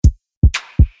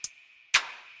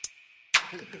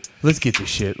Let's get this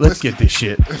shit. Let's get this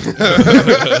shit.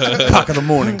 Cock of the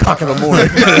morning. Cock of the morning.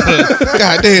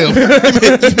 God damn. You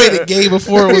made it gay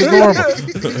before it was normal.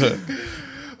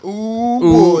 Ooh,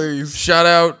 boys. Shout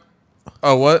out.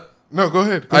 Oh, what? No, go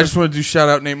ahead. I just want to do shout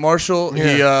out Nate Marshall.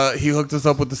 Yeah. He hooked us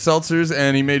up with the seltzers,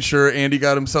 and he made sure Andy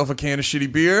got himself a can of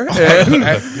shitty beer. And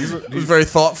it was very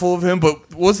thoughtful of him.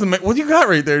 But what do you got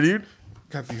right there, dude?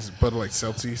 Got these Bud Light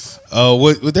Celsius.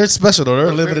 Oh, they're special though.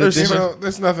 They're limited edition.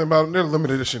 There's nothing about them. They're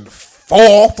limited edition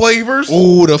fall flavors.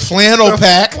 Ooh, the flannel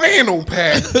pack. Flannel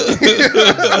pack.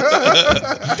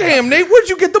 Damn, Nate, where'd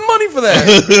you get the money for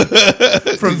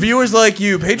that? From viewers like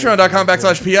you.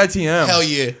 Patreon.com/PITM. Hell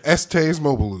yeah. Estes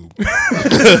Mobile Lube.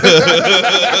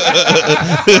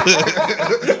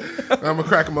 I'm gonna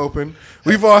crack them open.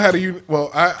 We've all had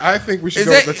I think we should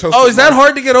go with the toast. Oh, is that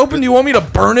hard to get open? Do you want me to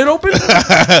burn it open?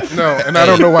 No, and I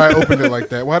don't know why I opened it like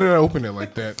that. Why did I open it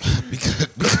like that?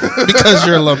 Because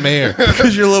you're Lemaire.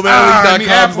 Because you're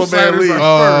apple Lemaire League.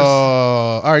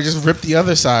 Oh, all right. Just rip the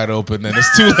other side open. Then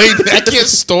it's too late. I can't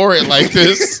store it like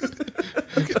this.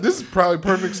 This is probably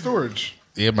perfect storage.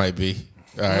 Yeah, it might be.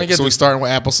 All right. So we starting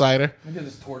with apple cider. Let me get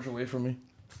this torch away from me.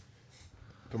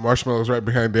 The marshmallow's right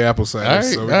behind the apple cider. All right.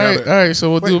 So All right.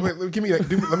 So we'll do. Wait, give me that.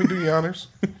 Let me do the honors.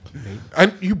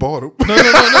 You bought it.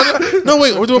 No,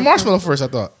 wait. We're doing marshmallow first. I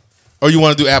thought. Or you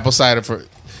want to do apple cider first?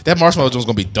 That marshmallow joint's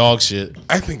gonna be dog shit.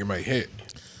 I think it might hit.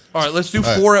 All right, let's do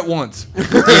 4 at once. Yeah.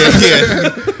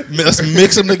 Let's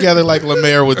mix them together like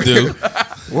Lemaire would do.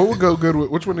 What would go good with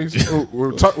which one of these?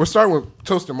 We're starting with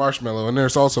toasted marshmallow, and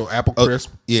there's also apple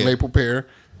crisp, maple pear,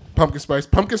 pumpkin spice.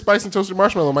 Pumpkin spice and toasted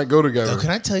marshmallow might go together. Can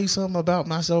I tell you something about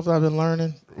myself that I've been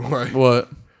learning? What?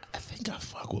 I think I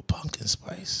fuck with pumpkin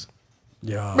spice.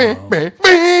 Yeah.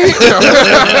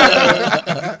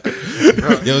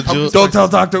 Yo, Jules. Don't tell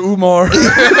Dr. Umar. Yo,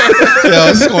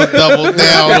 it's gonna double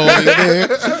down on me, man.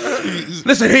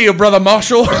 Listen here, brother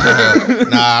Marshall. Nah,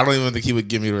 I don't even think he would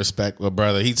give me the respect, but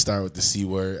brother, he'd start with the C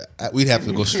word. We'd have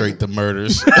to go straight to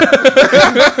murders.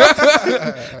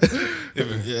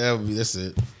 Yeah, that's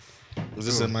it.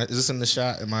 Is this in the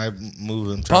shot? Am I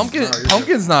moving?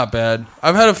 Pumpkin's not bad.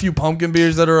 I've had a few pumpkin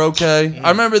beers that are okay. I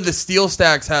remember the Steel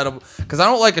Stacks had because I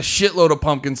don't like a shitload of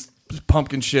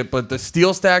pumpkin shit, but the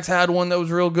Steel Stacks had one that was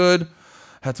real good.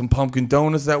 Had some pumpkin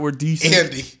donuts that were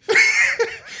decent.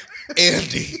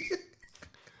 Andy.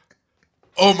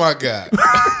 Oh my God.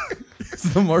 It's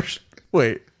the Marshall.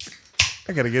 Wait.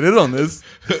 I gotta get in on this.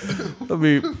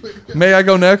 May I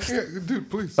go next? Yeah, dude,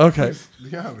 please. Okay. Please,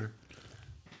 the honor.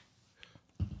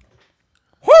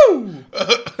 Woo!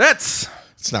 It's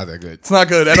not that good. It's not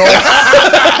good at all.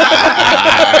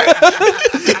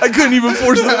 I couldn't even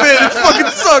force the bit. It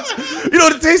fucking sucks. You know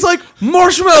what it tastes like?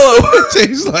 Marshmallow. It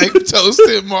tastes like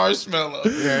toasted marshmallow.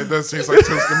 Yeah, it does taste like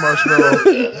toasted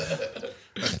marshmallow.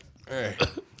 Hey.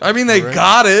 I mean, they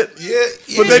got it. Yeah.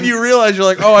 But then you realize you're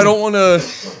like, oh, I don't want to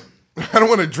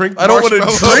drink. I don't want to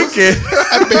drink it.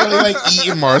 I barely like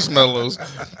eating marshmallows.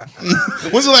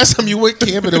 When's the last time you went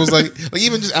camping? It was like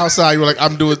even just outside, you were like,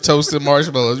 I'm doing toasted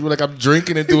marshmallows. You were like, I'm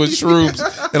drinking and doing shrooms,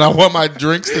 and I want my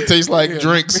drinks to taste like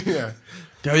drinks. Yeah.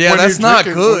 Yeah, that's not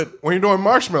good. When you're doing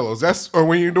marshmallows, or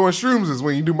when you're doing shrooms is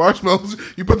when you do marshmallows.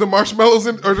 You put the marshmallows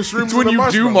in, or the shrooms. It's when in the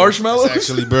you do marshmallows. It's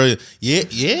actually brilliant. Yeah.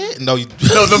 No,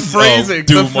 the phrasing.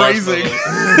 Do the phrasing.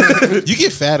 You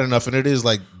get fat enough, and it is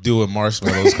like doing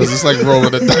marshmallows because it's like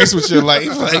rolling the dice with your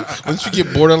life. Like once you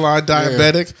get borderline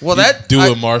diabetic,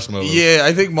 doing marshmallows. Yeah,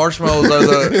 I think marshmallows are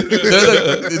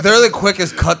they're the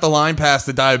quickest cut the line past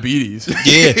the diabetes.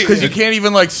 Yeah, because you can't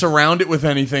even like surround it with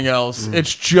anything else.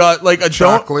 It's just like a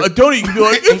chocolate. A donut. You can be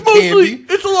like, it's mostly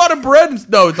it's a lot of bread.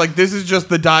 No, it's like this is just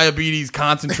the diabetes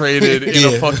concentrated in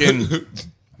a fucking.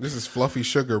 This is fluffy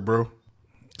sugar, bro.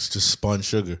 It's just spun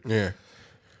sugar. Yeah.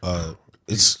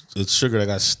 It's sugar that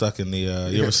got stuck in the.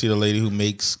 You ever see the lady who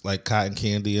makes like cotton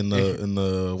candy in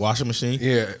the washing machine?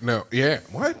 Yeah. No. Yeah.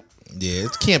 What? Yeah,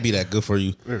 it can't be that good for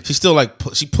you. She still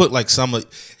she put like some of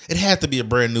it had to be a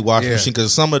brand new washing machine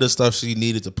because some of the stuff she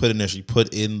needed to put in there she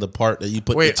put in the part that you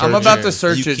put. Wait, detergent. I'm about to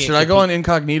search it. Should I go on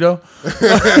incognito? No.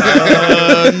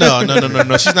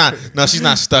 She's not. No, she's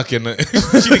not stuck in it.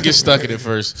 She didn't get stuck in it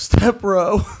first. Step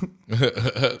bro.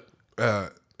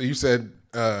 You said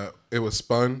it was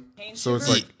spun, so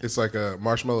it's like a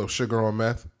marshmallow sugar on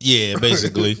meth. Yeah,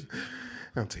 basically.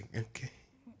 I'll take it. Okay.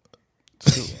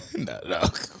 No,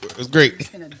 it was great.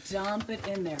 Just gonna dump it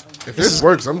in there. If this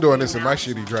works, I'm doing this in my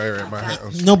shitty dryer at my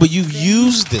house. No, but you've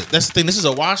used it. That's the thing. This is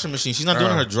a washing machine. She's not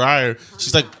doing her dryer.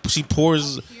 She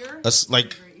pours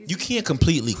you can't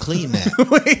completely clean that.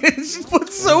 Wait, she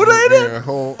put soda in it? Is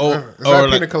that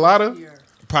pina colada?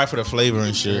 probably for the flavor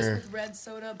and shit. With red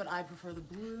soda, but I prefer the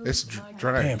blue. It's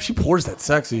dry. Damn, she pours that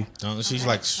sexy. She's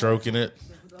like stroking it.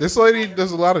 This lady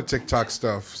does a lot of TikTok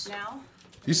stuff. Now?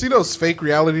 You see those fake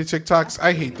reality TikToks?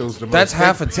 I hate those the most. That's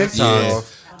half a TikTok. Yeah,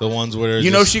 the ones where You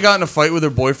know she got in a fight with her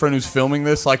boyfriend who's filming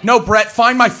this. Like, no, Brett,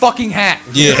 find my fucking hat.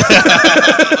 Yeah.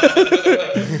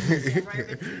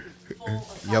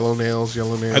 Yellow nails.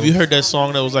 Have you heard that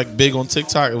song that was like big on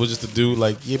TikTok? It was just a dude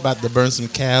like, you about to burn some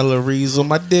calories on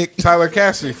my dick. Tyler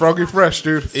Cassidy, Froggy Fresh,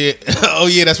 dude. Yeah. Oh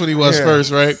yeah, that's what he was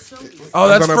first, right? Oh, I'm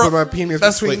that's gonna put my penis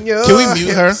that's between your Can we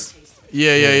mute her? hips.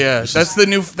 Yeah. That's the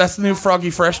new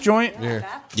Froggy Fresh joint.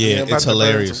 Yeah. Yeah, I'm about it's to burn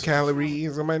hilarious. some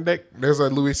calories on my dick. There's a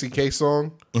Louis C.K.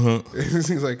 song.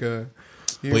 He's like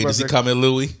Wait, does he come in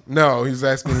Louis? No, he's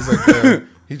asking. He's like,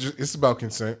 it's about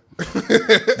consent.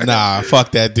 Nah,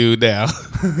 fuck that dude now.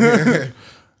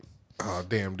 Oh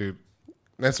damn, dude.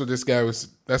 That's what this guy was.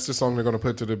 That's the song they're gonna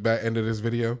put to the back end of this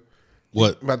video.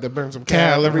 What? About to burn some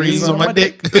Calories on my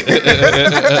dick. You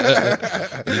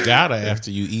gotta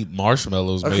after you eat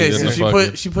marshmallows. Okay, made in so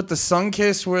the she put the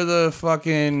Sunkiss where the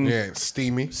fucking Yeah, it's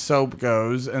steamy. soap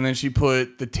goes, and then she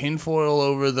put the tinfoil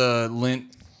over the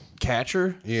lint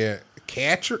catcher. Yeah,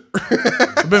 catcher.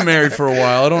 I've been married for a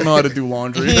while. I don't know how to do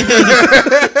laundry.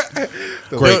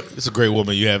 Great, it's a great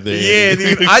woman you have there. Yeah,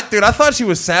 dude. I thought she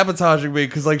was sabotaging me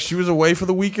because like she was away for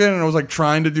the weekend and I was like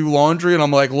trying to do laundry and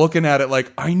I'm like looking at it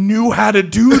like I knew how to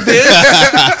do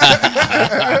this.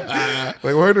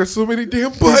 Like, why are there so many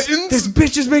damn buttons? This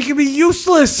bitch is making me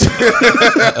useless.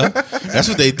 That's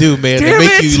what they do, man.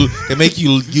 Damn They make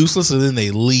you useless and then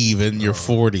they leave in your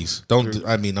 40s.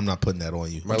 I'm not putting that on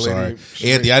you. My I'm lady,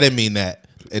 sorry, Andy. I didn't mean that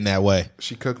in that way.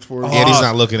 She cooked for us. Andy's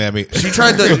not looking at me. She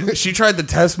tried to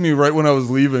test me right when I was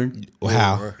leaving.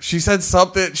 How? She said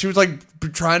something. She was like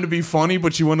trying to be funny,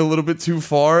 but she went a little bit too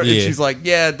far. Yeah. And she's like,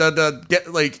 "Yeah, get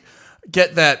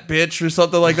that bitch" or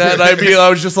something like that. And I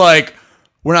was just like,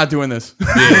 "We're not doing this."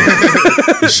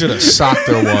 You should have socked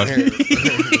her one.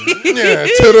 Yeah,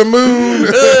 to the moon.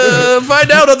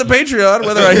 Find out on the Patreon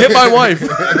whether I hit my wife.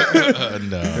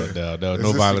 No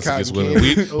this violence the against cotton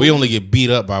women. candy? We only get beat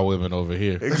up by women over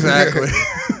here. Exactly.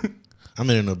 I'm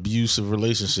in an abusive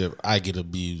relationship. I get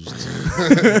abused.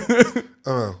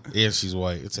 And she's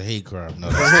white. It's a hate crime. No,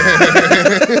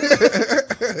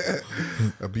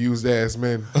 Abused ass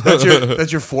men. That's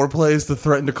your foreplay is to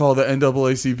threaten to call the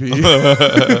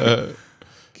NAACP.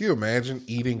 Can you imagine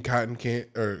eating cotton candy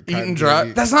or Eating cotton dry.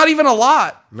 candy? That's not even a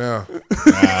lot. No.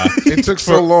 It took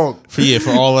so long. for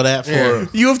all of that.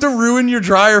 You have to ruin your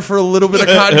dryer for a little bit of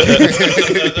cotton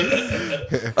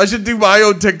candy. I should do my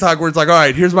own TikTok where it's like, all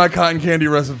right, here's my cotton candy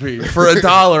recipe. For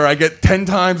 $1, I get 10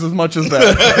 times as much as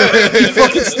that. You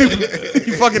fucking stupid.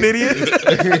 You fucking idiot.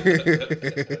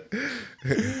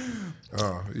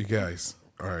 Oh, you guys.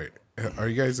 All right. Are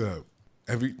you guys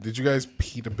did you guys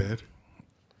pee to bed?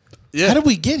 Yeah. How did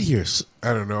we get here?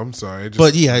 I don't know. I'm sorry.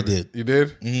 But yeah, I did. You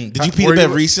did? Did you pee to bed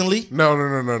recently? No.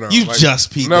 You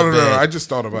just peed No, to no. bed. I just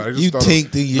thought about it. You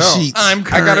tinked in your sheets. I'm I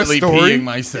got a currently story. peeing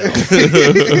myself.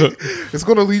 It's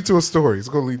going to lead to a story.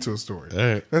 All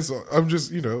right. That's all. I'm just,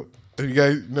 you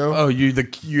guys know. Oh, you're the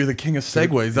king of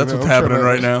segues. That's You know, what's I'm happening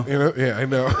trying right to- now. Yeah, I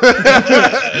know.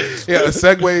 Yeah, a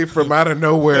segue from out of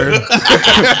nowhere.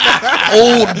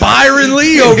 Old Byron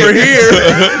Lee over here.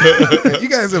 You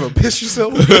guys ever piss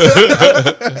yourself?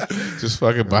 Just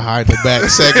fucking behind the back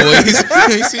segues.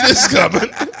 You see this coming?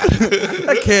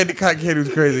 That cotton candy was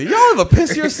crazy. Y'all ever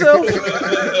piss yourself?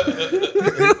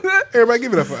 Everybody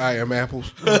give it up for I Am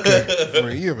Apples. Okay.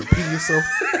 Right, you ever pee yourself?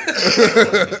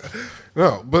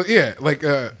 No, but yeah, like,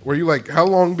 were you like, how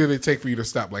long did it take for you to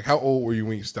stop? Like, how old were you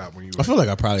when you stopped? I feel like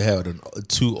I probably had a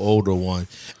too older one.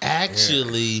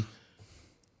 Actually,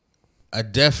 I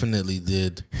definitely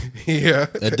did. Yeah.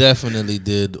 I definitely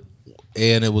did.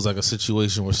 And it was like a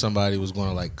situation where somebody was going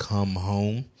to like come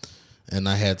home and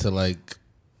I had to like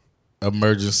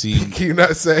emergency. Can you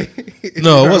not say?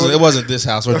 No, it wasn't this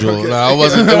house or Jewel. Okay. No, it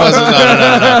wasn't.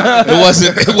 No.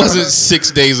 It wasn't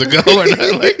 6 days ago or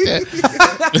nothing like that.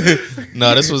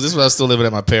 No, this was I was still living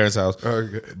at my parents' house.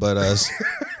 Okay. But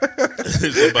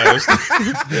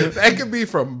That could be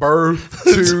from birth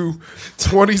to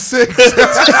 26.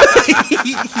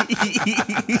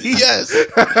 yes,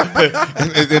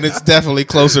 and it's definitely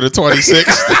closer to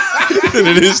 26 than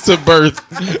it is to birth.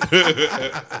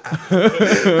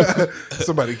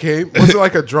 Somebody came. Was it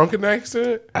like a drunken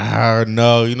accident?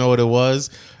 No, you know what it was?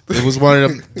 It was one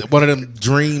of them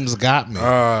dreams got me.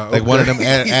 Like one of them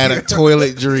at a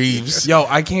toilet dreams. Yo,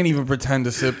 I can't even pretend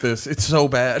to sip this. It's so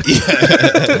bad.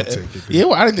 Yeah,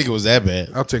 well, I didn't think it was that bad.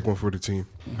 I'll take one for the team.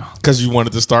 Because you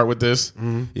wanted to start with this?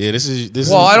 Yeah, this is.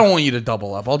 Well, I don't want you to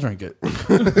double up. I'll drink it.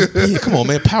 Yeah, come on,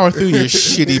 man. Power through your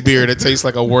shitty beer that tastes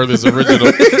like a Werther's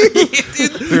original.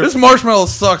 This marshmallow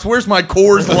sucks. Where's my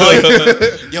Coors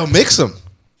Light? Yo, mix them.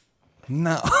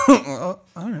 No. All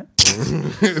right.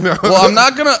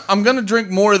 Well, I'm gonna drink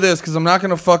more of this because I'm not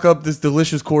gonna fuck up this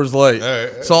delicious Coors Light.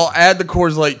 Right. So I'll add the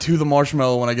Coors Light to the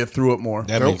marshmallow when I get through it more.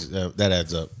 That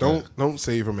adds up. Don't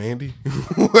save him, Andy.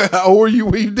 How old were you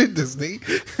when you did this, Nate?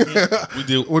 We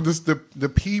do. Or this the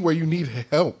P where you need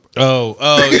help. Oh,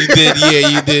 you did. Yeah,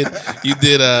 you did. You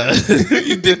did.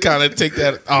 You did kind of take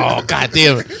that. Oh, god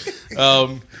damn it.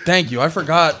 Thank you. I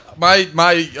forgot. My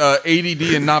ADD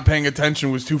and not paying attention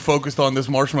was too focused on this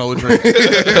marshmallow drink.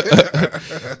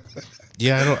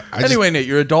 Yeah, I don't. Anyway, Nate,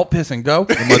 you're adult pissing. Go.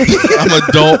 I'm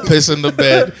adult pissing the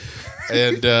bed,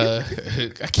 and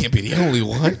I can't be the only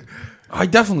one. I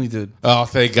definitely did. Oh,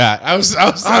 thank God. I was.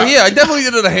 Oh yeah, I definitely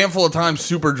did it a handful of times,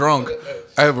 super drunk.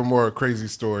 I have a more crazy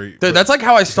story. Dude, that's like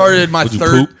how I started my Would you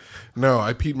third. poop? No,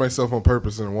 I peed myself on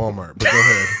purpose in Walmart. But go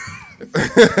ahead.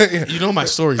 You know my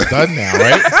story's done now,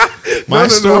 right? My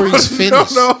story's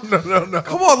finished. No. Come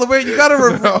on, LeBron, you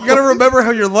gotta remember how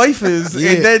your life is,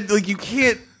 Yeah. and then like you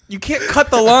can't cut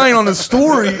the line on a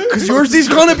story because yours is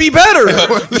gonna be better.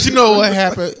 You know what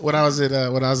happened when I was in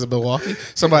Milwaukee?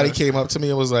 Somebody came up to me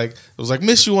and was like,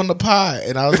 "Miss you on the pod,"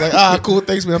 and I was like, cool,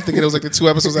 thanks, man. I'm thinking it was like the 2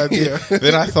 episodes I did.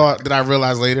 Then I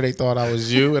realized later they thought I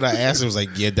was you, and I asked him, was like,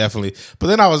 yeah, definitely. But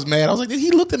then I was mad. I was like, did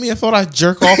he look at me and thought I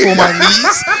jerk off on my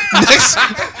knees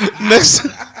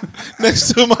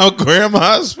next to my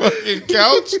grandma's fucking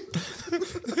couch?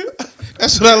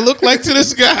 That's what I look like to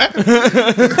this guy.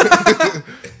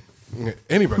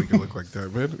 Anybody can look like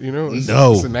that, man. You know, it's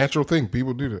a natural thing.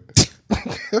 People do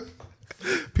that.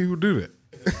 People do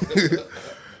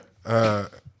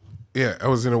that. Yeah, I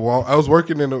was in a wall. I was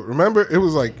working in a. Remember, it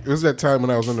was that time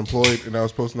when I was unemployed and I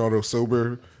was posting all those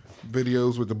sober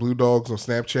videos with the blue dogs on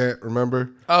Snapchat. Remember?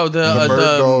 Oh,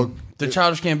 the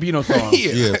Childish Gambino song.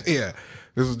 Yeah.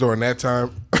 This was during that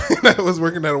time. I was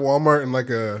working at a Walmart and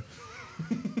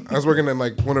I was working in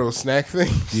one of those snack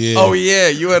things. Yeah. Oh yeah,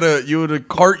 you had a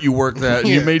cart you worked at, and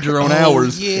you made your own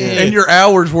hours. Yeah. And your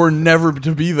hours were never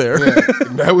to be there. Yeah,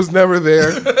 I was never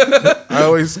there. I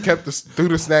always kept threw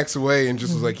the snacks away and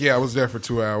just was like, yeah, I was there for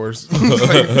 2 hours.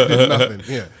 Did nothing.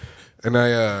 Yeah. And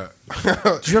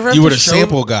you were the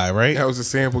sample guy, right? I was a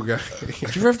sample guy. Did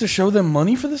you ever have to show them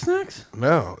money for the snacks?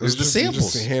 No, it was the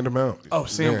samples. Just hand them out. Oh,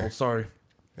 samples. Yeah. Sorry.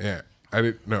 Yeah, I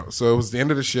didn't know. So it was the end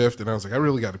of the shift, and I was like, I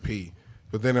really got to pee.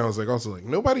 But then I was also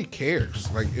nobody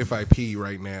cares. Like if I pee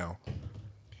right now,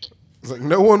 it's like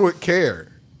no one would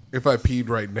care if I peed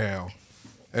right now,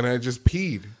 and I just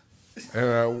peed, and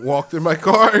I walked in my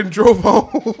car and drove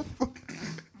home.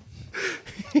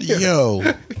 Yo,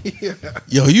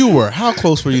 how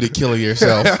close were you to killing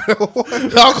yourself?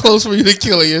 How close were you to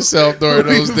killing yourself during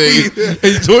those days?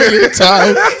 And during your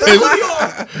time?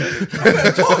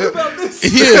 Talk about this.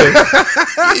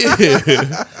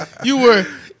 Yeah. You were.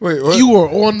 Wait, what? You were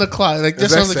on the clock. Like that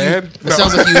Is that sounds sad? like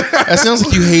you. That sounds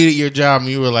like you hated your job, and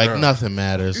you were like, nothing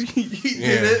matters. He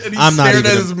did it, and he I'm not stared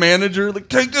even at his manager like,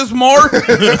 "Take this, Mark."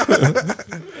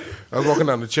 I was walking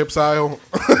down the chips aisle.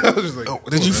 I was just like,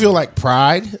 Did you feel like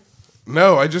pride?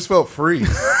 No, I just felt free. You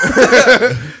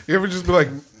ever just be like,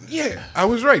 yeah, I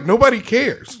was right. Nobody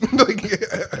cares.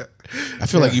 I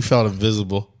feel like you felt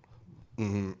invisible.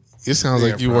 Mm-hmm. It sounds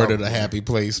like you weren't in a happy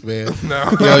place, man.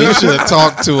 No. Yo, you should have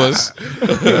talked to us.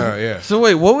 Yeah. So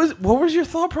wait, what was your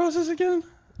thought process again?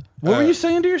 What were you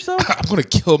saying to yourself? I'm gonna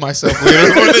kill myself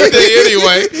later on the day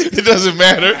anyway. It doesn't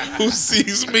matter who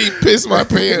sees me piss my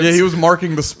pants. Yeah, he was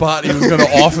marking the spot he was going to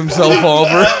off himself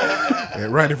over. Yeah,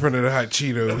 right in front of the hot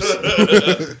Cheetos.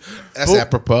 That's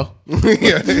apropos.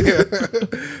 Yeah.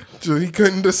 So he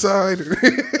couldn't decide.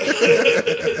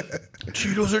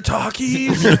 Cheetos or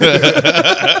Takis?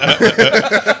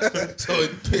 So he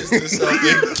pissed himself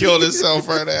and killed himself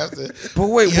right after. But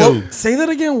wait, what? Say that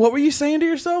again. What were you saying to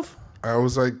yourself? I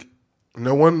was like,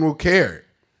 no one will care.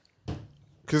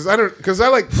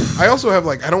 I also have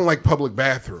I don't like public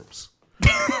bathrooms.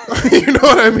 You know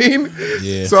what I mean?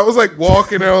 Yeah. So I was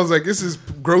walking and I was like, this is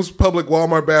gross public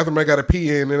Walmart bathroom I got to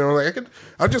pee in. And I was like,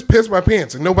 I'll just piss my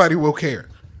pants and nobody will care.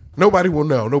 Nobody will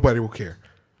know. Nobody will care.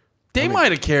 They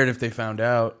might have cared if they found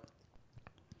out.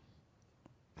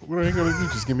 What are you going to do?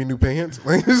 Just give me new pants?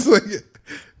 It's like,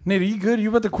 Nate, are you good? Are you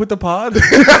about to quit the pod?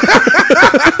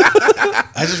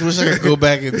 I just wish I could go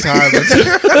back in time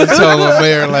and tell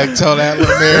Lemaire, tell that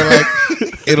Lemaire,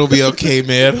 it'll be okay,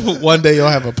 man. One day you'll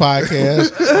have a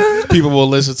podcast. People will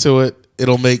listen to it.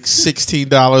 It'll make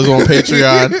 $16 on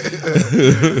Patreon.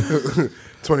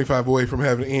 25 away from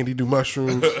having Andy do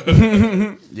mushrooms.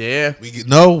 Yeah.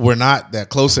 No, we're not that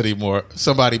close anymore.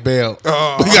 Somebody bailed.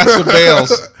 Oh. We got some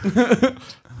bails.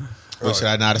 Should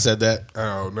I not have said that?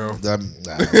 Oh, no. Nah.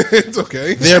 It's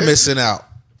okay. They're missing out.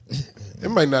 It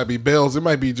might not be bails. It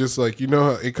might be just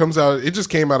it comes out. It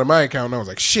just came out of my account, and I was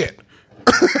like, shit.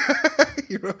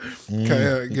 Can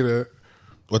I get a...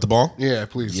 What, the ball? Yeah,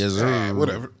 please. Yes, sir.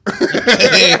 Whatever.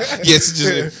 Yes,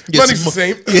 just Money's the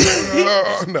same.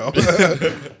 No.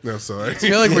 No, sorry. I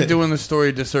feel like we're doing the story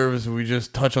a disservice if we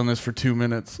just touch on this for 2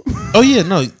 minutes. Oh, yeah,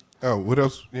 no. Oh, what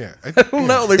else? Yeah. I don't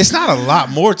know. Like, It's not a lot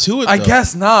more to it, though. I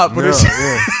guess not, but it's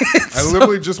I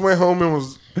literally just went home and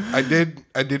I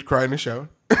did cry in the shower.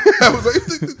 I was like,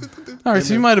 all right.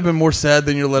 So you might have been more sad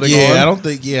than you're letting on.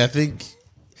 I think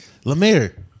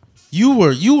Lemaire, you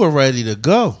were ready to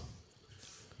go.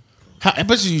 I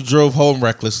bet you drove home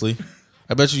recklessly.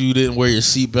 I bet you didn't wear your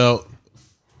seatbelt.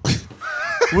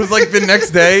 It was like the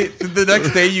next day. The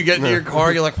next day you get into your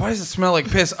car, you're like, why does it smell like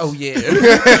piss? Oh, yeah.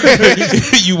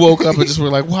 You woke up and just were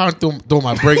like, why aren't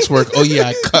my brakes work? Oh, yeah,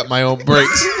 I cut my own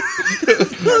brakes.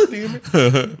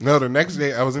 No, the next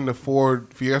day I was in the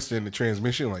Ford Fiesta and the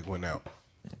transmission went out.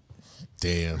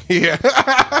 Damn. Yeah.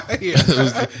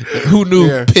 Who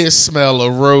knew piss smell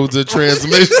erodes a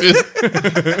transmission?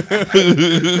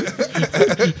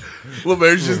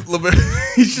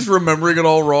 He's just remembering it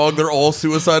all wrong. They're all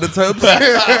suicide attempts. Yeah,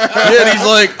 and he's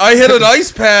like, I hit an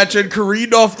ice patch and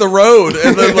careened off the road.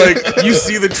 And then, you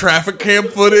see the traffic cam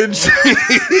footage.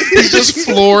 He's just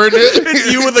flooring it.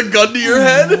 And you with a gun to your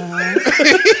head.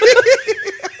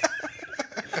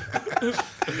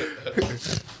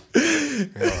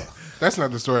 That's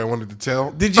not the story I wanted to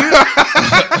tell. Did you?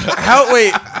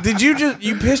 Did you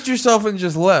you pissed yourself and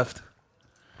just left?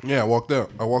 Yeah, I walked out.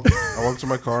 I walked to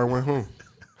my car and went home.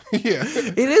 Yeah.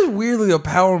 It is weirdly a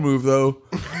power move, though.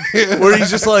 Where he's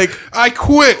just like, I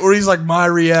quit. Or he's like, my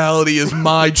reality is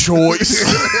my choice.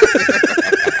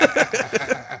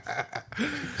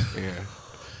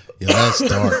 Yeah, that's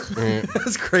dark.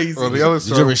 That's crazy. Well, the other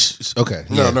story. Okay.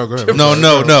 No, yeah. go ahead.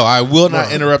 No. I will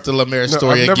not interrupt the Lemaire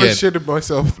story I've again. never shitted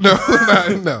myself. No.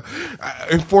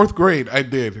 In 4th grade, I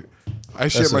did. I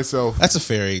shit myself. That's a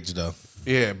fair age, though.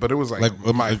 Yeah, but it was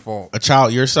my fault. A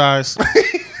child your size,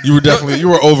 you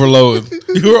were overloaded.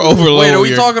 You were overloaded. Wait, are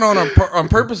we talking on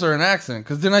purpose or an accident?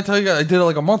 Because didn't I tell you guys I did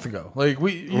it a month ago?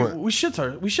 We shit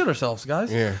ourselves,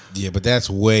 guys. Yeah. Yeah, but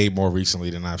that's way more recently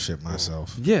than I've shit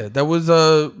myself. Yeah, that was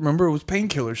remember it was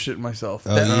painkiller shitting myself.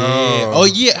 Oh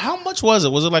yeah. How much was it?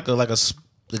 Was it like a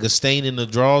stain in the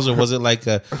drawers, or was it like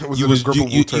a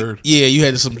grippable turd? Yeah, you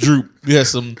had some droop.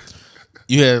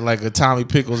 You had like a Tommy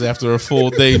Pickles after a full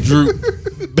day droop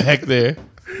back there.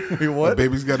 Wait, what? A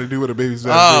baby's got to do what a baby's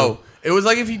got to do. It was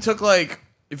like if you took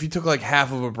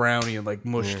half of a brownie and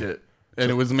mushed it, and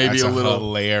it was maybe That's a little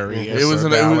hilarious. It was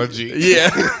an analogy. Yeah.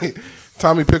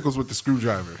 Tommy Pickles with the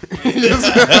screwdriver.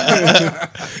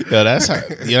 That's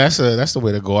the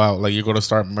way to go out. Like, you're gonna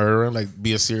start murdering,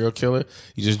 be a serial killer.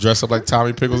 You just dress up like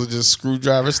Tommy Pickles and just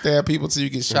screwdriver stab people till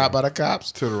you get shot by the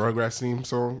cops. To the Rugrats theme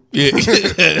song. Yeah.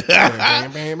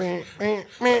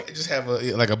 Just have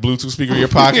a Bluetooth speaker in your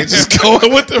pocket, just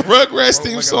going with the Rugrats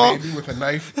theme song. A baby with a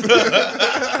knife.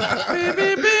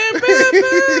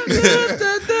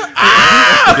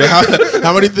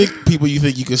 How many people you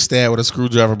think you could stab with a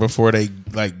screwdriver before they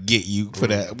get you for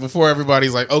that? Before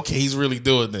everybody's like, okay, he's really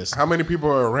doing this. How many people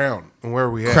are around and where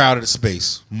are we at? Crowded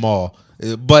space, mall.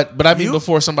 But I mean,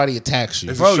 before somebody attacks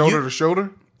you. Is it shoulder to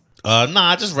shoulder?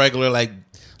 Nah, just regular like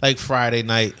Friday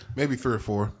night. Maybe 3 or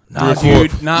 4. Nah,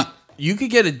 dude, you could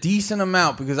get a decent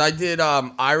amount because I did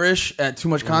Irish at Too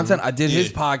Much Content. I did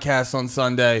his podcast on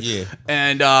Sunday. Yeah.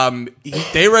 And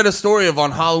they read a story of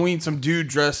on Halloween, some dude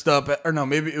dressed up, or no,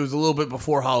 maybe it was a little bit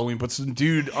before Halloween, but some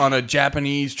dude on a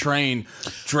Japanese train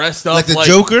dressed up like the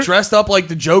Joker? Dressed up like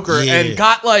the Joker, Yeah. and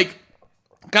got like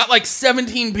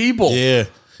 17 people. Yeah.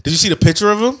 Did you see the picture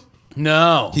of him?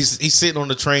 No. He's sitting on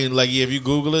the train. If you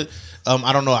Google it,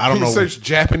 I don't know. Search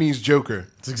Japanese Joker.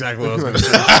 That's exactly what I was going to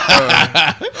say.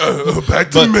 Back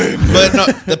to men. But no,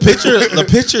 the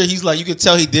picture. He's like, you could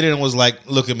tell he did it and was like,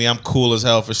 "Look at me, I'm cool as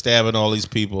hell for stabbing all these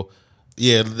people."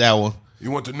 Yeah, that one. You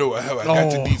want to know how I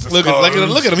got to these Look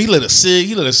at him. He lit a cig.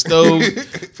 He lit a stove.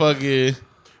 Fucking.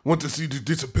 Want to see the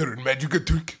disappearing magic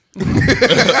trick?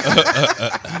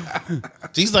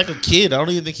 He's like a kid. I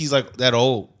don't even think he's like that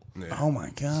old. Yeah. Oh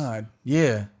my God.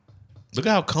 Yeah. Look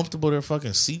at how comfortable their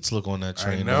fucking seats look on that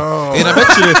train. I know.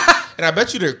 And and I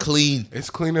bet you they're clean. It's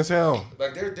clean as hell.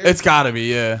 Like they're It's gotta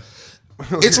be, yeah.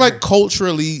 it's like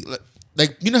culturally,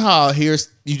 like you know how here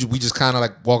we just kind of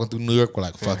like walking through New York, we're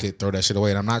like fuck it, throw that shit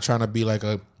away. And I'm not trying to be like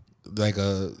a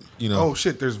you know. Oh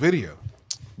shit, there's video.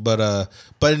 But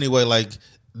anyway, like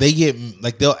they get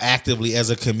like they'll actively as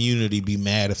a community be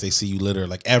mad if they see you litter.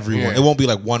 Like everyone, Yeah. it won't be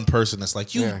like one person that's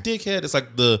like you Yeah. dickhead. It's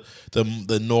like the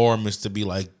norm is to be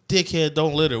like dickhead,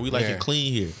 don't litter. We like Yeah. it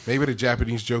clean here. Maybe the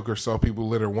Japanese Joker saw people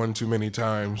litter one too many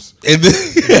times. And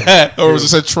then, or was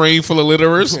this a train full of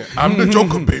litterers? I'm the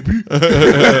Joker, baby.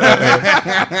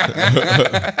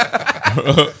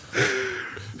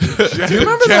 Do you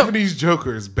remember Japanese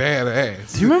Joker is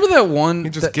badass. Do you remember that one? He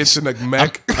just gets in a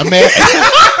mech. I mean,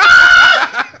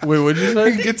 Wait, what'd you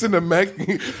say? He gets in a mech.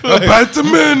 A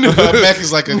Batman. Mac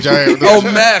is like a giant. Oh,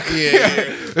 Mac.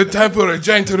 It's time for a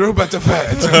giant robot to fight.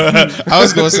 I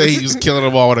was gonna say he was killing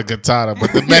them all with a katana,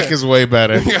 but the mech is way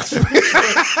better.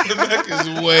 The mech is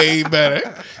way better.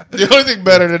 The only thing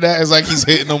better than that is like he's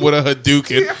hitting them with a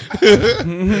Hadouken.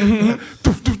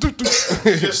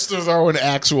 Just throwing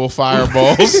actual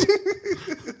fireballs.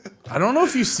 I don't know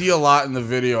if you see a lot in the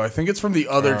video. I think it's from the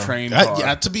other train car.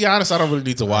 Yeah, to be honest, I don't really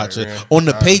need to watch it. yeah. On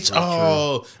the page, pretty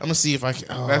I'm gonna see if I can.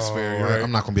 Oh, That's fair, you're right.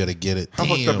 I'm not gonna be able to get it. How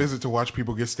fucked Damn. up is it to watch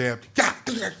people get stabbed?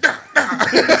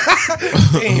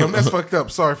 Damn, that's fucked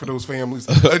up. Sorry for those families.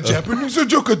 A Japanese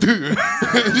Joker, dude.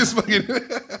 Just fucking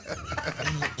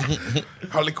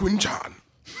Harley Quinn John.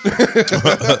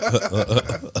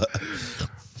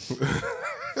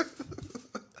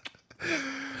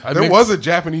 There was a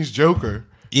Japanese Joker.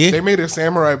 Yeah. They made a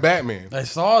samurai Batman. I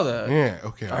saw that. Yeah,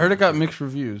 okay. I heard it got mixed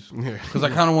reviews Yeah. because I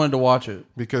kind of wanted to watch it.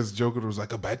 Because Joker was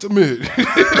like a Batman.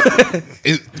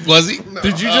 Was he?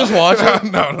 Did you just watch it?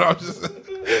 no, I'm just.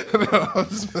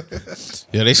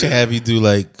 Yeah, they should have you do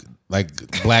like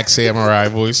Black Samurai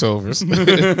voiceovers.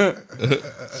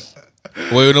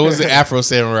 Wait, no, what's the Afro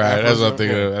Samurai? That's what I'm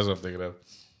thinking of.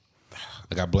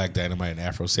 I got Black Dynamite and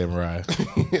Afro Samurai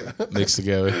mixed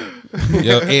together.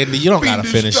 Yo, Andy, you don't gotta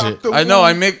finish it. I know.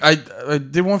 I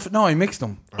did one. No, I mixed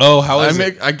them. Oh, how is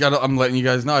it? I'm letting you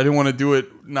guys know. I didn't want to do it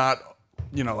not,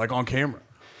 like on camera.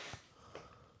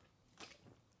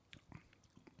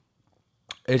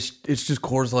 It's just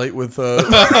Coors Light with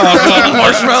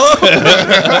marshmallow.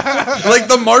 Like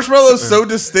the marshmallow is so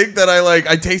distinct that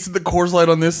I tasted the Coors Light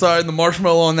on this side and the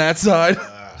marshmallow on that side.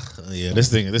 Yeah,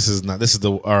 this is not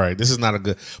a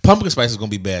good pumpkin spice is gonna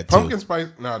be bad too. Pumpkin spice,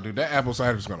 nah, dude, that apple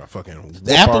cider is gonna fucking.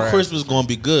 The apple crisp is gonna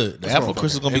be good. The apple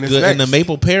crisp is gonna be and good, it's and the next.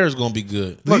 maple pear is gonna be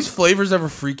good. Do these flavors ever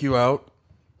freak you out?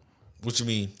 What you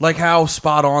mean? Like how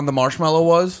spot on the marshmallow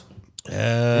was? You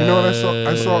know what I saw?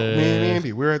 I saw me and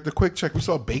Andy. We were at the Quick Check. We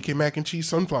saw bacon, mac and cheese,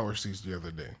 sunflower seeds the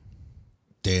other day.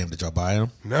 Damn, did y'all buy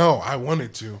them? No, I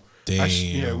wanted to. Damn.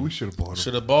 Yeah, we should have bought them.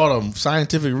 Should have bought them.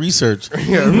 Scientific research.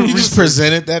 Yeah, You just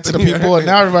presented that to the people, and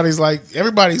now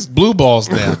everybody's blue balls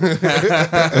now.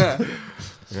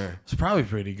 It's probably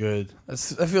pretty good. That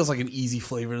feels like an easy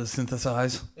flavor to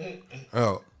synthesize.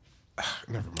 Oh,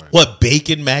 never mind. What,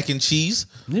 bacon, mac and cheese?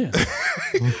 Yeah.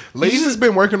 Lay's has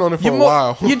been working on it for a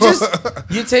while. You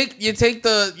take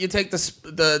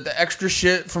the extra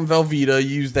shit from Velveeta,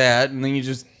 use that, and then you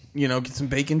just get some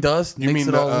bacon dust. You mix mean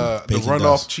it all. the Bacon runoff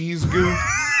dust. cheese goo?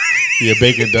 Yeah,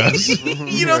 bacon does.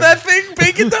 You know that thing,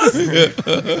 bacon dust.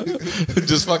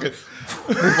 Just fucking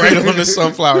right on the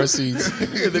sunflower seeds.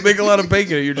 They make a lot of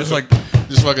bacon. You're just like,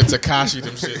 Just fucking Takashi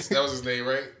them shits. That was his name,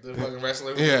 right? The fucking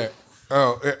wrestler. Yeah.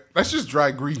 Oh, yeah. That's just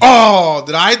dry grease. Oh,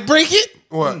 did I break it?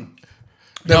 What?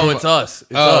 no, it's us.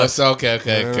 It's Oh, us. it's okay.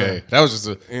 That was just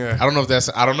a. Yeah. I don't know if that's.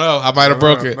 I don't know. I might have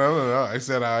broke it. No. I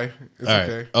said It's All right.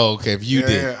 okay. Oh, okay. If you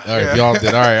did. yeah, All right. yeah. If y'all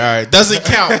did. All right. Doesn't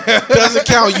count. Doesn't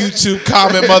count, YouTube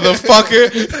comment, motherfucker.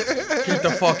 Get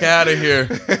the fuck out of here.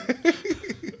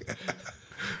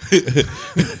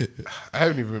 I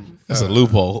haven't even. That's a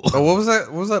loophole. Oh, what was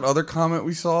that? What was that other comment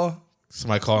we saw?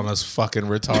 Somebody calling us fucking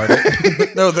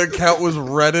retarded. No, the account was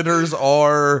Redditors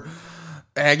are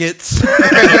agates.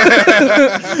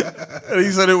 And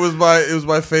he said it was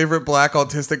my favorite black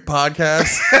autistic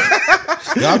podcast.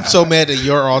 Yo, I'm so mad that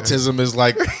your autism is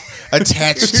like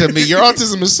attached to me. Your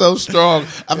autism is so strong.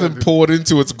 I've been pulled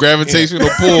into its gravitational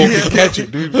pull. You can catch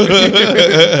it, dude.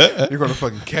 You're gonna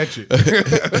fucking catch it.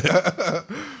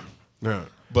 No.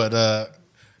 But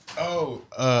all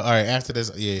right. After this,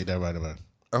 yeah, never mind.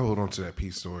 I hold on to that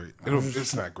peace story.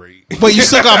 It's not great. Wait, you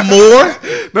still got more?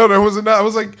 No, there was not. I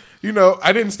was like,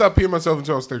 I didn't stop peeing myself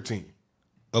until I was 13.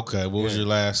 Okay, what was your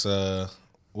last? What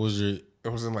was your? I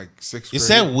was in like 6th grade. It's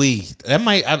that we.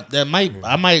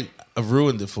 I might have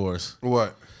ruined it for us.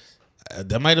 What?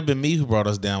 That might have been me who brought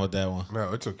us down with that one.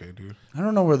 No, it's okay, dude. I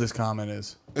don't know where this comment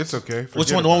is. It's okay. Which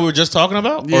Forget one? The one we were just talking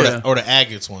about? Yeah. Or the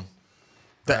agates one?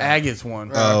 The agates one.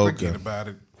 Forget okay. about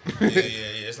it. Yeah.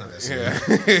 It's not that serious.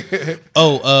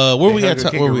 Where we at?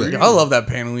 Hunger Where we? King I love that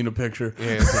Panalina picture. Yeah,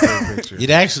 it's a great picture. It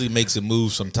actually makes it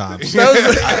move sometimes.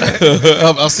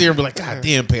 That I'll see her and be like, God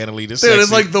damn, Panalina, was, sexy. dude,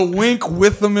 it's like the wink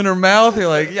with them in her mouth. You're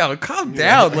like, yo, calm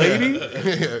down, lady.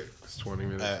 It's 20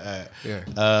 minutes.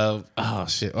 Yeah. Oh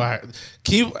shit! All right,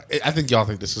 can you? I think y'all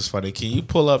think this is funny. Can you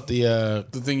pull up the?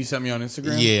 The thing you sent me on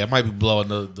Instagram? Yeah, it might be blowing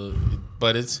the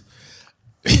but it's.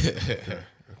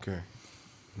 Okay.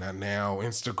 Not now.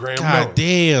 Instagram. God no.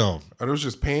 damn! Are those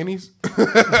just panties?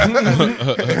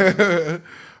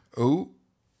 Ooh.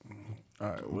 All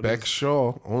right, Beck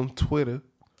Shaw on Twitter.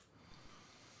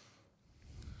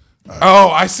 Oh,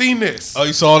 I seen this. Oh,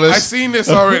 you saw this? I seen this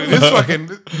already. This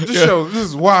show. This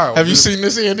is wild. Have you dude. seen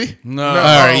this, Andy? No. All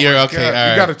right, Oh you're my okay. God. All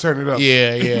right. You got to turn it up.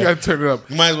 Yeah. You got to turn it up.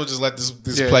 You might as well just let this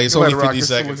Yeah, play. It's let only it rock. 50 It's-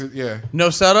 seconds. Yeah. No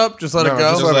setup? Just let No, it go?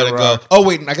 just Just let it go. rock. Oh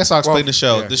wait, I guess I'll explain Well, the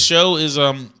show. yeah. The show is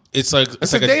it's like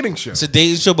It's a dating show. It's a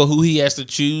dating show, but who he has to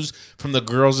choose from the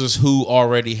girls is who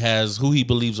he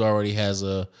believes already has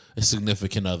a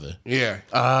significant other. Yeah.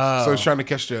 So he's trying to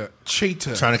catch the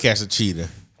cheetah. Trying to catch a cheater.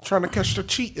 Trying to catch the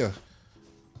cheetah.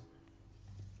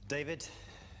 David,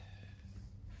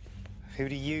 who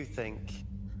do you think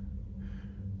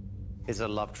is a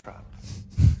love trap?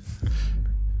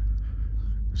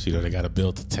 They got to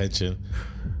build the tension.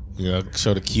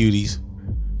 Show the cuties.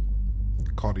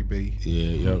 Cardi B.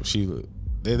 Yeah,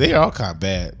 they all kind of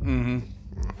bad. Mm-hmm.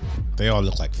 They all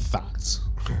look like thoughts.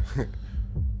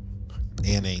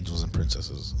 And angels and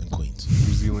princesses and queens.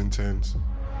 New Zealand turns.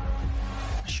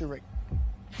 Shrek.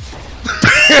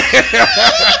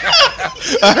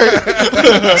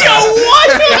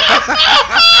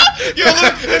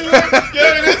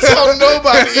 Didn't tell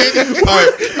nobody. All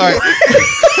right.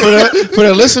 For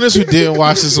the listeners who didn't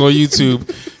watch this on YouTube,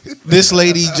 this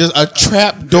lady just a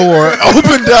trap door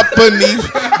opened up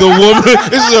beneath the woman.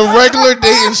 This is a regular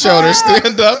dating show. They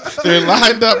stand up, they're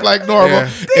lined up like normal. Yeah.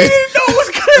 They didn't know what was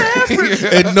going to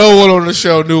happen. And no one on the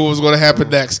show knew what was going to happen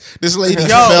next. This lady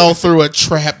fell through a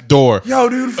trap door. Yo,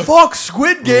 dude, fuck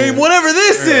Squid Game, whatever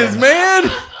this is,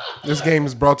 man. This game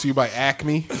is brought to you by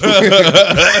Acme.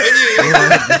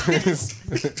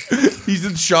 He's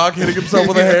in shock, hitting himself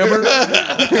with a hammer.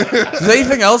 Does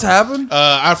anything else happen?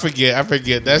 I forget.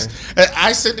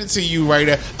 I sent it to you right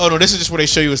now. Oh no, this is just where they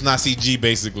show you it's not CG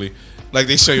basically. Like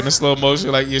they show you in the slow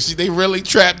motion. Like they really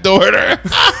trap doored her.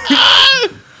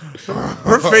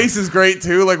 Her face is great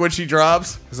too, like when she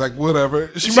drops. It's like,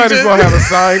 whatever. She might as well have a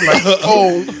sign like,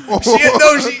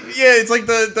 It's like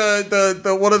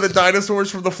the one of the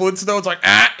dinosaurs from the Flintstones. Like,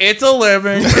 it's a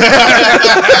living.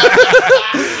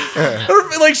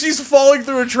 Like she's falling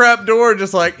through a trap door,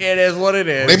 just like it is what it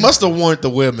is. They must have warned the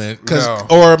women, No.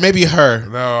 or maybe her.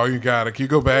 No, you got it. Can you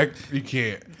go back? You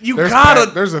can't. You There's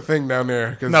gotta- There's a thing down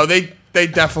there. 'Cause No, they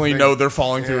definitely know they're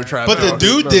falling through a trap But door. the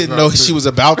dude no, didn't no, know dude. she was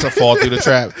about to fall through the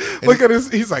trap. And Look at his.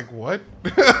 He's like, what?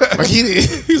 like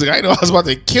he's like, I know I was about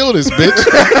to kill this bitch.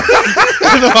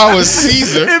 I know I was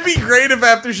Caesar. It'd be great if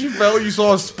after she fell, you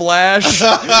saw a splash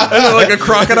and then like a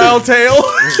crocodile tail.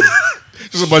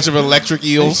 Just a bunch of electric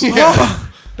eels.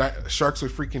 Sharks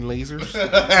with freaking lasers.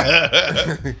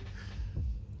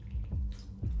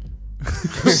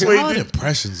 Solid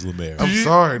impressions, Lemaire. I'm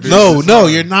sorry, dude. No,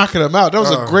 you're knocking them out. That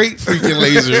was a great freaking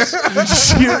lasers.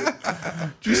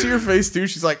 Did you see her face too?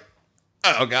 She's like,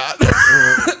 oh god,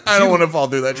 I don't want to fall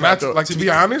through that trap door. To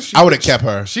be honest, I would have kept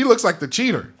her. She looks like the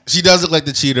cheater. She does look like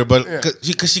the cheater, but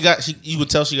because you would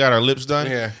tell she got her lips done.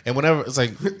 Yeah. And whenever it's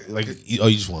like you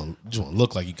just want to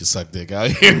look like you can suck dick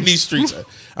out here in these streets.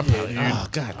 I'm probably, oh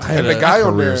god. And the guy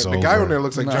on there, career's over.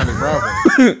 looks like Johnny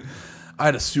Bravo. I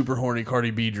had a super horny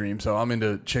Cardi B dream, so I'm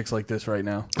into chicks like this right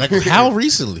now. Like how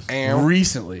recently?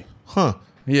 Recently, Huh.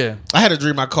 yeah. I had a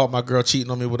dream I caught my girl cheating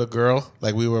on me with a girl.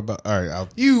 Like we were about. All right,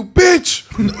 You bitch.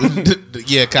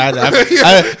 yeah, kind of. I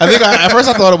think at first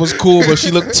I thought it was cool, but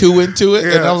she looked too into it,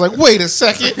 and I was like, "Wait a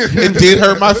second!" It did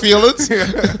hurt my feelings,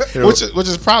 which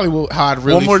is probably how I'd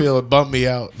really feel. It bummed me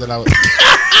out that I was.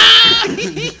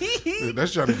 Dude,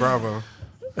 that's Johnny Bravo.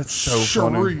 That's so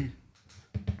funny. Cherie.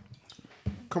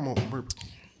 Come on, bro.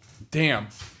 Damn.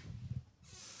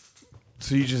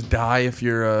 So you just die if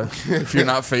you're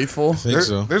not faithful. I think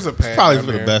so. There's a It's pad probably down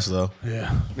for the there. best though.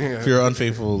 Yeah. Yeah. If you're an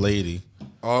unfaithful lady,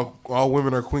 All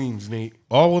women are queens, Nate.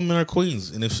 all women are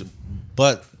queens, and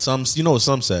but some, you know what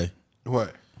some say?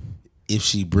 What? If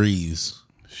she breathes,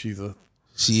 She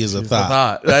is a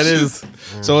thought. That is.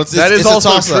 So it's That is a also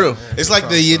toss-up. true. It's like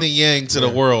the yin and yang to the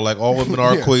world. Like all women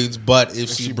are queens, but if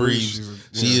she breathes,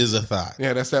 She is a thought.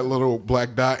 Yeah, that's that little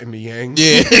black dot in the yang.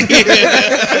 Yeah.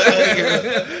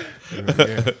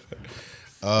 Yeah.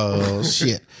 Oh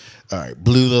shit! All right,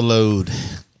 blew the load.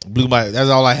 Blew my. That's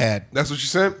all I had. That's what you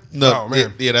sent? No, Oh,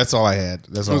 man. yeah, that's all I had.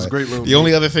 That's all. was I a had. great little The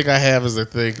only other thing I have is the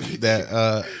thing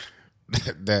that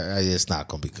it's not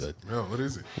gonna be good. Oh, what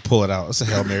is it? We'll pull it out. It's a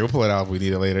Hail Mary. We'll pull it out if we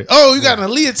need it later. Oh, you got an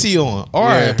Aaliyah tee on.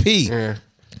 R.I.P. Yeah.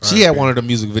 She had one of the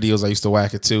music videos I used to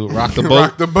whack it to. Rock the boat.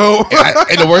 Rock the boat.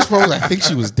 And the worst part was I think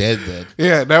she was dead then.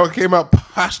 Yeah, that one came out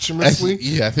posthumously.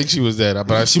 Yeah, I think she was dead.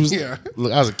 But she was. Yeah.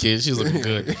 Look, I was a kid. She was looking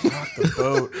good.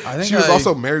 Boat. I think She was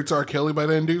also married to R. Kelly by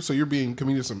then, dude. So you're being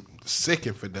committed some sick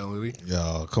infidelity.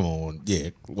 Yo, come on. Yeah.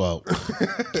 Well.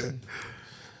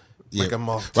 Yeah. Like a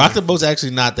moth. Rock the Boat's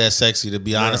actually not that sexy, to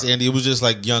be honest, Andy. It was just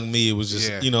like young me. It was just,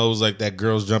 Yeah. it was like that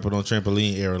girls jumping on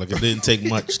trampoline era. Like, it didn't take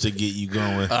much to get you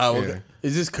going. Okay.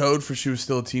 Is this code for she was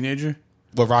still a teenager?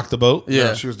 But Rock the Boat? Yeah.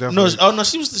 No, she was No, definitely. no,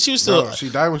 she was still. No, she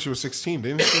died when she was 16,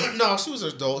 didn't she? No, she was an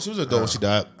adult. She was an adult when she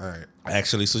died. All right.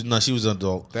 Actually, so no, she was an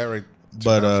adult. That right.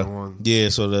 But 2001. yeah,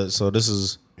 so this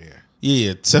is Yeah.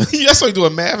 yeah. So that's like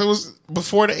doing math. It was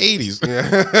before the 80s.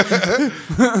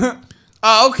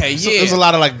 Oh, okay. So Yeah. there's a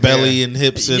lot of like belly and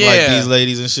hips and like Yeah. these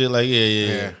ladies and shit. Like yeah.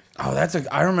 Yeah. Oh, that's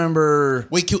a. I remember.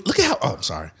 Wait, look at how. Oh, I'm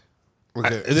sorry.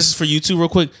 Okay. This is for you too, real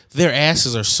quick. Their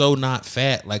asses are so not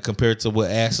fat, like compared to what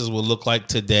asses will look like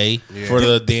today for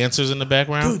the dancers in the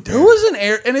background. There was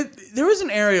an there was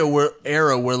an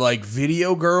era where like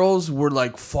video girls were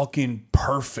like fucking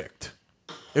perfect.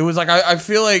 It was like I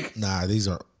feel like Nah, these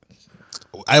are.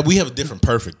 We have a different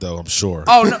perfect though. I'm sure.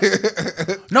 oh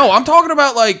no no I'm talking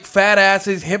about like fat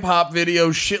asses, hip hop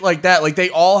videos, shit like that. Like they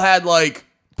all had like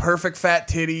perfect fat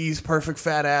titties, perfect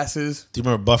fat asses. Do you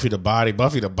remember Buffy the Body?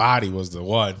 Buffy the Body was the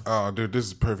one. Oh, dude, this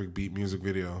is perfect beat music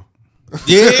video.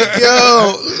 Yeah,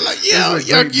 yo, This is a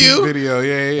young great beat you. video.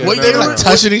 Yeah. What No, they They no, like no.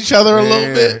 touching each other a little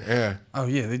Yeah, bit. Yeah. Oh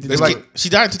yeah, they did. They like. She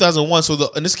died in 2001,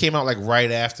 and this came out like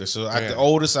right after. So the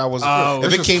oldest I was. Oh. if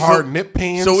It's it just came hard from, knit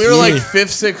pants. So we were like Yeah.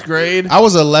 5th, 6th grade. I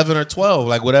was 11 or 12,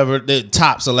 like whatever. The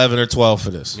tops 11 or 12 for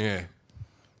this. Yeah.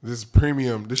 This is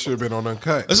premium. This should have been on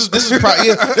Uncut. This is this is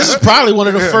probably one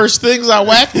of the first things I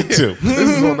whacked into.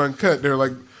 This is on Uncut. They're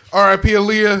like, R.I.P.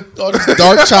 Aaliyah. All this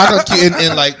dark chocolate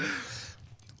and like,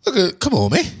 look at, come on,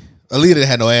 man. Aaliyah didn't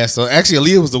have no ass. So actually,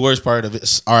 Aaliyah was the worst part of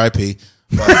it. R.I.P.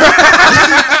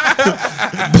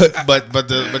 But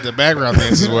the background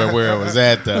dance is where it was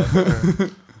at though.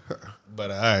 But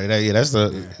all right, yeah, that's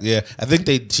the I think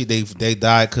they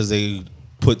died because they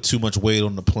put too much weight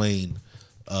on the plane.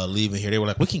 Leaving here, they were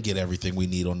like, we can get everything we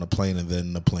need on the plane, and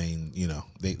then the plane,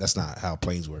 that's not how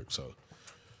planes work. So,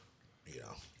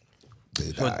 they So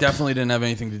it died. definitely didn't have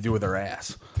anything to do with her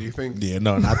ass. Do you think? Yeah,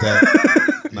 no, not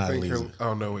that. Not think Lisa.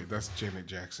 oh no, wait, that's Janet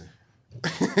Jackson.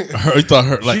 You thought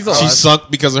her like She's she alive.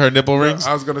 sunk because of her nipple rings.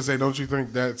 I was gonna say, don't you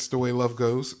think that's the way love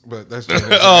goes? But that's Janet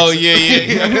Jackson. Oh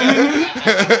yeah.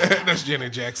 That's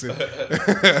Janet Jackson.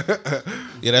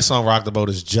 Yeah, that song "Rock the Boat"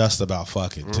 is just about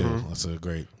fucking too. That's a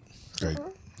great.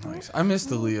 Nice. I missed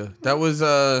Aaliyah. That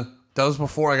was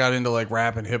before I got into like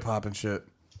rap and hip hop and shit.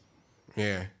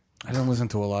 Yeah. I didn't listen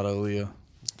to a lot of Aaliyah.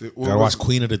 What Gotta was- watch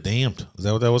Queen of the Damned. Is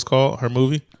that what that was called? Her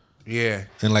movie, Yeah.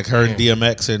 and like her and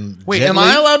DMX and Wait, Jet am Li?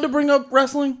 I allowed to bring up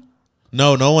wrestling?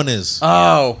 No, no one is.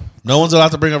 Oh, No one's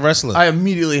allowed to bring up wrestling. I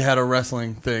immediately had a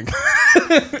wrestling thing.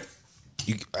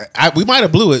 We might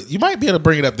have blew it. You might be able to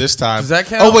bring it up this time. Does that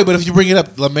count? Oh wait, but if you bring it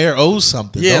up, Lemaire owes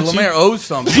something. Yeah, don't you? Lemaire owes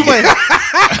something.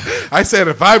 I said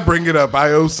if I bring it up,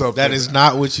 I owe something. That is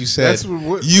not what you said. That's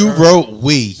what- you wrote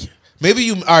we. Maybe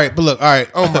you. All right, but look. All right.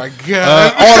 Oh my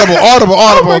god. Audible.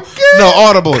 Oh my God. No,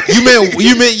 audible.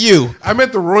 You meant you. I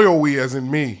meant the royal we as in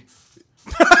me.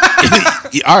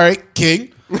 All right,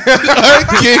 King. All right,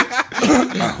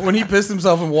 King. When he pissed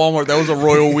himself in Walmart, that was a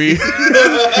royal we.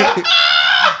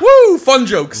 Woo! Fun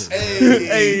jokes.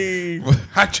 Hey.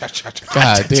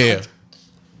 God damn.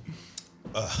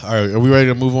 All right, are we ready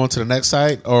to move on to the next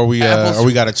site, or we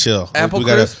gotta chill? Apple we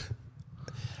gotta. crisp?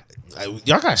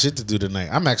 Y'all got shit to do tonight.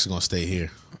 I'm actually gonna stay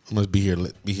here. I'm gonna be here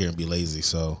and be lazy.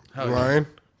 So, You lying?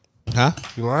 huh?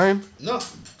 You lying? No.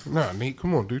 Nah, Nate,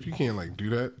 come on, dude. You can't like do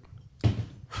that.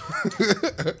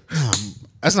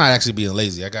 That's not actually being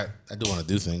lazy. I do want to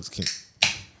do things.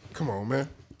 Come on, man.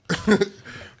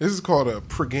 This is called a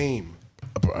pregame.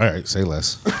 All right, say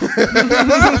less.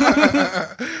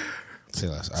 Say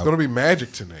less. It's gonna be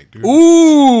magic tonight, dude.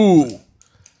 Ooh.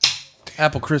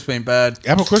 Apple crisp ain't bad.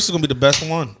 Apple crisp is gonna be the best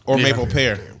one, or maple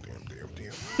pear. Damn.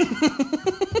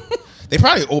 They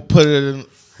probably put it in.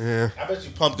 Yeah, I bet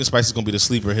you pumpkin spice is gonna be the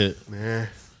sleeper hit. yeah.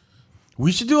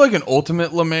 We should do like an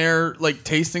ultimate Lemaire like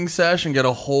tasting sesh and get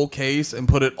a whole case and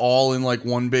put it all in like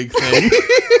one big thing.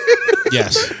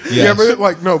 Yes. You Yes.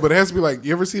 ever no, but it has to be like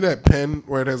you ever see that pen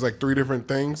where it has like 3 different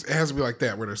things? It has to be like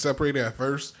that where they're separated at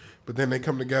first, but then they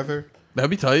come together.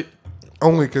 That'd be tight.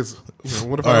 Only because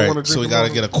what if All I don't right, want to drink? so we them gotta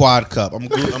all? get a quad cup. I'm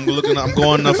looking. I'm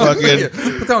going to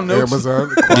fucking. Put down notes. Amazon.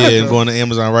 Yeah, I'm going to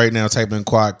Amazon right now. Type in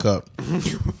quad cup.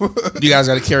 You guys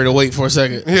got to carry the weight for a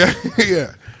second. Yeah,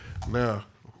 yeah. No,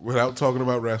 without talking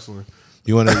about wrestling.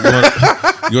 You want to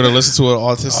listen to an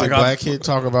autistic got- black kid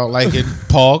talk about liking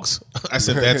pogs? I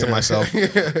said that to myself.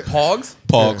 Pogs?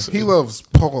 Pogs. He loves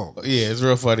Paul. Yeah, it's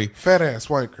real funny. Fat ass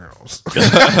white girls.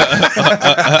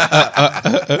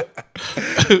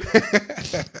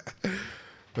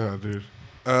 No, dude.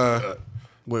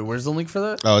 Wait, where's the link for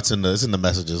that? Oh, it's in the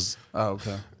messages. Oh,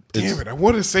 okay. Damn it! I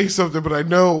want to say something, but I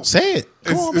know Say it.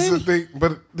 Come on, it's baby. the thing.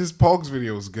 But this Pogs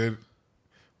video is good.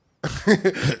 You're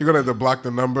gonna have to block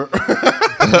the number.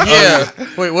 Yeah.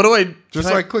 Wait, what do I... Just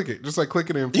can I- like click it. Just like click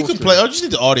it in. You full can screen. play. Oh, you just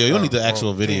need the audio. You don't need the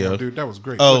actual video. Damn, dude, that was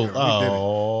great. Oh, Look at it. We did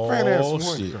oh, it. Fat ass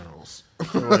white shit. girls.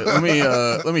 Wait,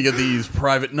 let me get these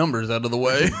private numbers out of the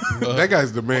way. That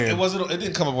guy's the man. It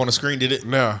didn't come up on the screen, did it?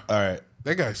 Nah, All right.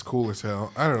 that guy's cool as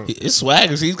hell. I don't. It's swag.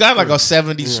 He's got like a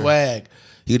 70s swag.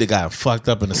 He'd have got fucked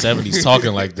up in the 70s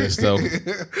talking like this, though.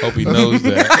 Hope he knows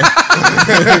that.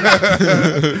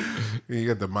 You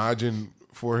got the Majin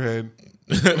forehead.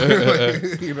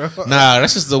 You know. Nah,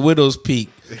 that's just the widow's peak.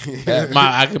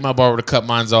 I get my barber to cut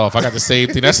mine off. I got the same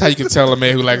thing. That's how you can tell a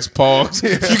man who likes paws.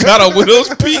 If you got a widow's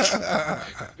peak.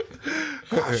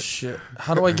 Oh, shit.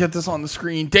 How do I get this on the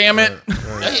screen? Damn it.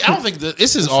 I don't think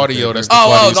it's his audio that's the Oh,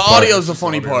 funniest the part. audio's the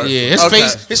funny part. Yeah,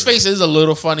 his face is a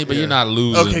little funny, but you're not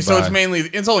losing. Okay, so by- it's mainly...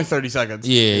 It's only 30 seconds.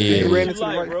 Yeah.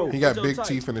 He got big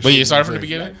teeth in the. But yeah, start from the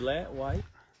beginning. Black, white.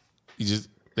 You just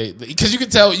because you can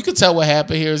tell what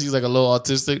happened here is he's like a little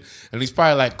autistic, and he's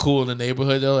probably like cool in the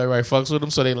neighborhood though. Everybody fucks with him,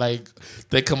 so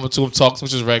they come up to him, talk to him,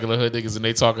 just regular hood niggas, and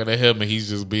they talking to him, and he's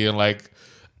just being like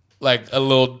a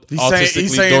little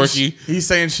autistically dorky. He's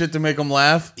saying shit to make him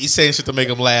laugh. He's saying shit to make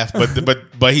him laugh,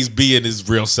 but he's being his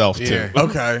real self too. Yeah.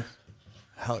 Okay.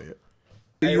 Hell yeah.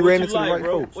 Hey, You what ran you into the like, right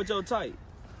bro? folks. What's your type?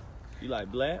 You like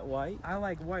black, white? I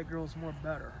like white girls more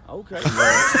better. Okay.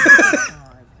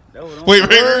 Wait,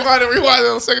 rewind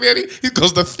it a second, Eddie. He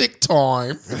goes the thick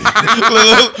time.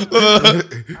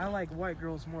 I like white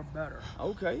girls more better.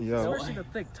 Okay. Yeah. Especially the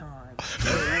thick time.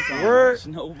 Word.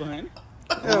 No bun.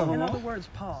 In other words,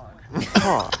 pog.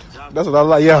 That's what I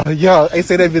like. Yeah. Hey,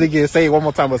 say that bit again. Say it one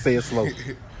more time, but say it slow.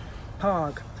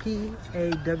 Pog.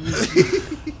 P-A-W-G.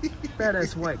 Fat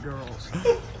ass white girls.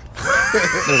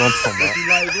 That's what I'm talking about. You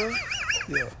like, bro?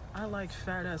 Yeah. I like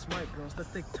fat ass white girls, the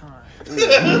thick time.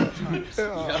 Thick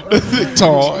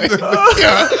time.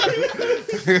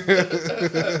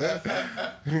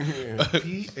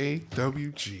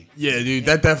 PAWG. Yeah, dude,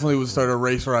 that definitely would start a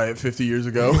race riot 50 years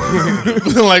ago.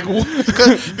 Like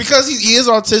because he is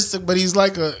autistic, but he's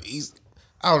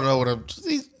I don't know what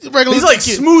he's regular. He's like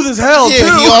kid. smooth as hell, Yeah,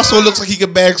 too. he also looks like he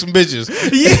could bag some bitches.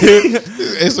 Yeah.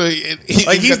 And so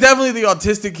He's definitely the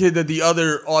autistic kid that the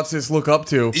other autists look up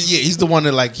to. yeah, he's the one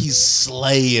that he's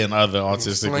slaying other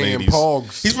autistic Slaying ladies.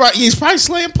 pogs. He's probably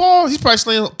slaying Paul. He's probably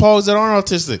slaying pogs that aren't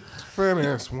autistic. Fat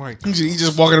ass white. He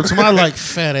just walking up to me. I like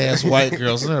fat ass white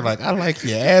girls, and they're like, I like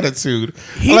your attitude.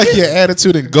 I like your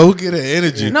attitude and go get an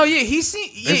energy. No, yeah, he's seen...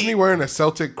 Isn't he wearing a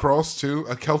Celtic cross too?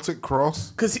 A Celtic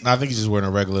cross? Because I think he's just wearing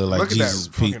a regular like Look at Jesus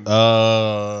that Pete. fucking-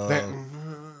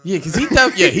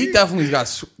 he definitely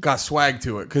got swag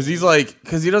to it. Because he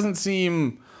doesn't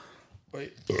seem...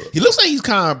 He looks like he's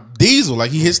kind of diesel.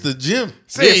 Like he hits the gym.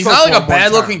 Say Yeah, it he's so not like one a more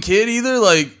bad looking time. kid either.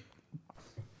 Like,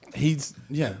 he's...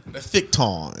 Yeah. The thick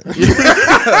time. And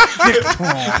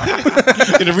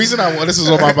the reason this was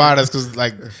on my mind is because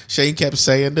like Shane kept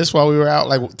saying this while we were out,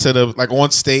 like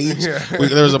on stage. Yeah.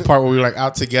 There was a part where we were like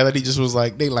out together. And he just was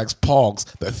like, "They likes pogs,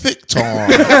 the thick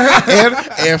time,"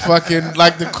 and fucking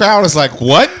like the crowd is like,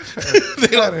 "What?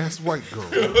 Fat ass white girls.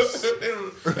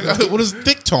 What is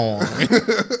thick time?"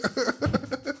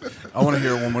 I want to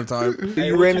hear it one more time. Hey,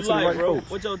 You what ran you into the like, right bro? folks.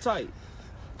 What's your type?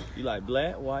 You like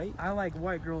black, white? I like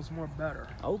white girls more better.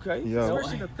 Okay. Yeah.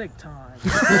 Especially the thick time.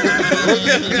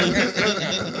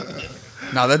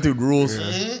 Nah, that dude rules.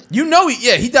 You know,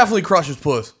 he definitely crushes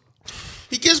puss.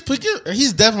 He's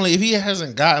definitely, if he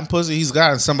hasn't gotten pussy, he's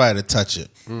gotten somebody to touch it,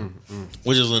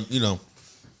 which is a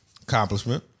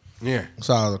accomplishment. Yeah.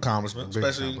 Solid accomplishment,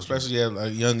 especially at a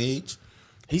young age.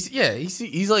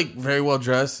 He's like very well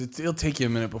dressed. It'll take you a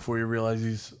minute before you realize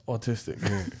he's autistic.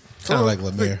 Kind of like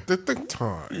Lemaire. The thick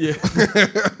time. Yeah.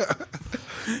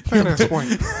 Fat ass white.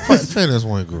 Fat ass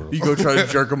white girl. You go try to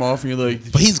jerk him off, and you're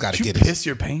like, But he's got to "Did you get piss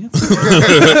your pants?"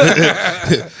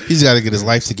 he's got to get his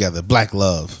life together. Black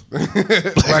love.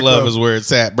 Black love is where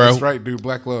it's at, bro. That's right, dude.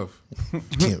 Black love.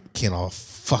 Can't all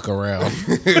fuck around.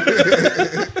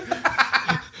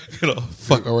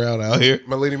 Fuck around out here.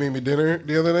 My lady made me dinner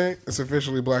the other day. It's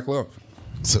officially black love.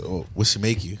 So what she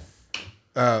make you?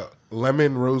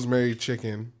 Lemon rosemary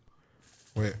chicken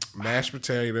with mashed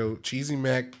potato, cheesy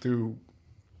mac through.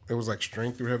 It was like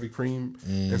string through heavy cream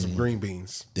and some green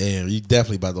beans. Damn, you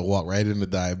definitely about to walk right into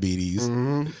diabetes.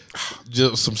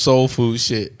 Just some soul food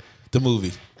shit. The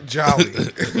movie. Jolly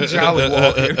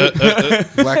walking.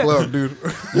 Black love, dude.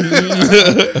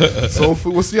 Soul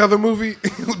food. What's the other movie?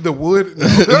 The Wood.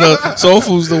 No, soul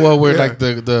food's the one where like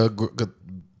the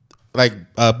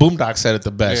Boondock said it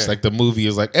the best. Yeah. Like the movie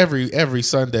is like every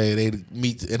Sunday they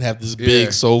meet and have this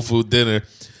big soul food dinner.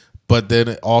 But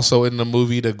then also in the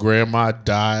movie, the grandma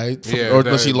died,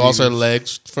 she lost her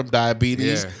legs from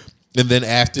diabetes. Yeah. And then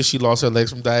after she lost her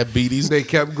legs from diabetes, They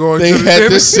kept going. they to the had dinner.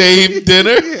 the same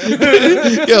dinner.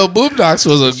 Yo, Boondocks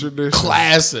was a Tradition.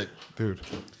 classic. Dude.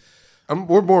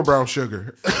 We're more brown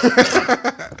sugar.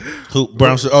 Who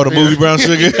Brown Sugar? Oh, the movie Brown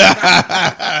Sugar.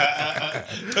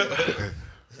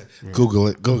 Google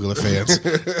it, fans.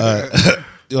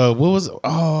 What was it?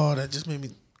 Oh, that just made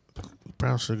me.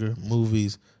 Brown Sugar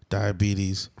movies,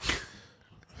 diabetes.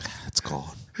 It's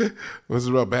gone. Was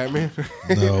it about Batman?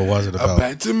 No, it wasn't about.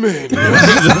 Batman.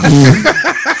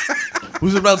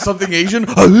 Was it about something Asian?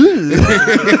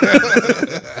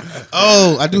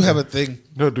 Oh, I do have a thing.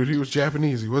 No, dude, he was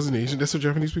Japanese. He wasn't Asian. That's what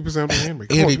Japanese people sound like.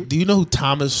 Come Andy, on, dude. do you know who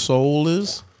Thomas Sowell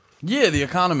is? Yeah, The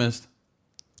Economist.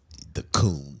 The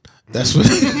coon. That's what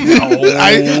I knew it.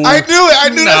 I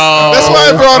knew that's why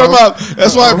I brought him up.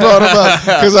 That's why I brought him up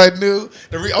because I knew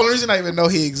the only reason I even know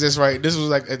he exists. Right, this was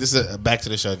like this is back to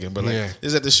the show again, but like this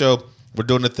is at the show. We're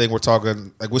doing the thing. We're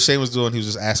talking like what Shane was doing. He was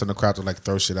just asking the crowd to like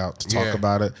throw shit out to talk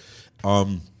about it.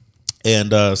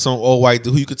 And some old white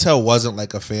dude who you could tell wasn't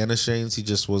like a fan of Shane's. He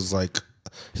just was like.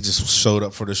 He just showed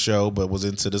up for the show, but was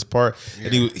into this part.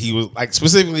 And he was like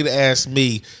specifically to ask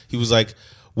me. He was like,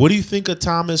 "What do you think of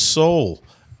Thomas Sowell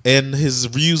and his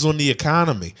views on the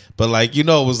economy?" But like it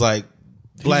was like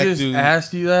black he just dude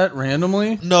asked you that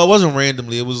randomly. No, it wasn't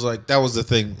randomly. It was like that was the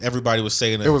thing. Everybody was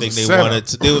saying the thing they wanted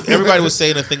to. Everybody was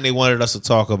saying the thing they wanted us to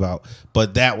talk about,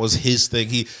 but that was his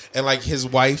thing. Like his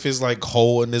wife is like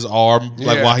holding his arm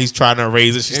while he's trying to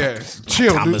raise it. She's like,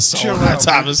 chill, Thomas dude. Sowell, Chill out.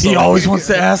 Thomas He Sowell. always wants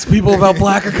to ask people about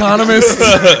black economists.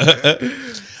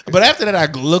 But after that, I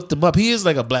looked him up. He is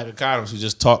like a black economist who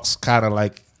just talks kind of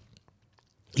like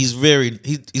he's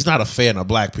not a fan of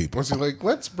black people. Was he like,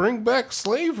 let's bring back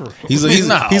slavery? He's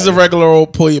a regular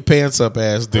old pull your pants up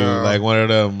ass dude, like one of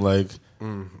them. Like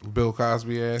Bill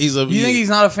Cosby ass. You think he's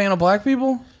not a fan of black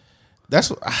people? That's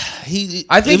what he.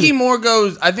 I think he more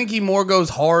goes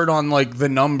hard on like the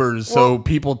numbers, so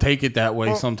people take it that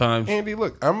way sometimes. Andy,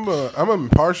 look, I'm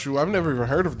impartial. I've never even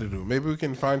heard of the dude. Maybe we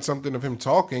can find something of him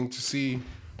talking to see.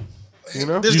 You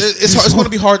know, it's going to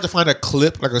be hard to find a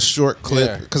clip, like a short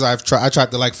clip, because I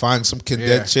tried to like find some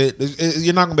condensed shit.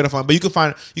 You're not going to be able to find, but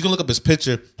you can look up his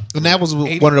picture, and that was one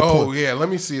of the. Oh yeah, let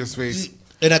me see his face.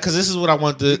 And because this is what I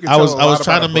wanted to, I tell was a lot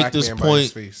trying to about a make black this man by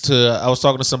his point face. to. I was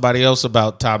talking to somebody else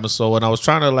about Thomas Sowell, and I was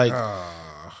trying to like.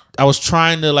 I was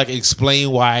trying to like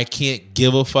explain why I can't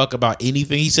give a fuck about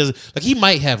anything. He says like he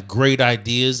might have great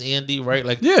ideas, Andy, right?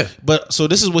 Like But so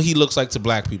this is what he looks like to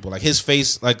black people. Like his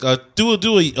face, like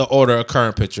order a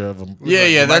current picture of him.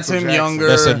 Yeah, that's him younger.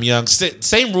 That's him young.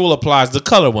 Same rule applies. The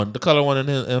color one and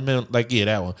him, like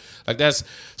that one. Like that's.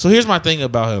 So here's my thing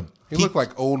about him. He looked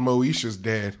like old Moesha's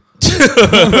dad.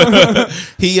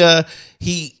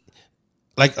 He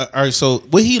like all right, so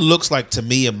what he looks like to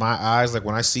me in my eyes, like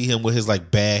when I see him with his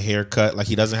like bad haircut, like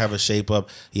he doesn't have a shape up,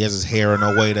 he has his hair in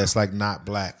a way that's like not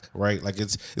black, right? Like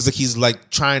it's like he's like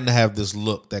trying to have this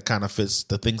look that kind of fits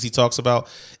the things he talks about.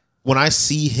 When I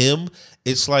see him,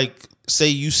 it's like say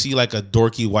you see like a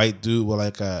dorky white dude with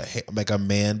like a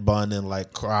man bun and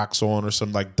like Crocs on or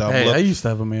some like dumb look. I used to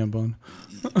have a man bun.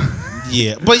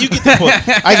 Yeah, but you get the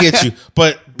point. I get you,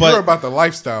 but you were about the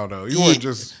lifestyle though. You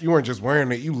weren't just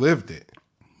wearing it. You lived it.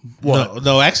 What?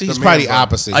 No, actually, he's probably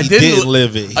opposite. He didn't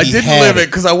live it. I didn't live it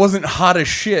because I wasn't hot as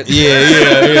shit.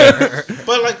 Yeah.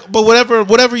 But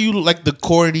whatever you like, the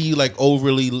corny, like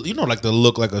overly, like the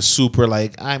look like a super,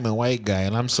 like I'm a white guy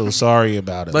and I'm so sorry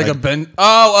about it. Like a Ben.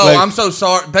 I'm so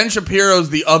sorry. Ben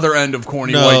Shapiro's the other end of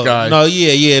corny white guy. No,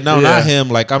 not him.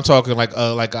 Like I'm talking like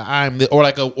the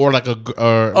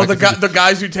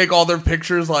guys who take all their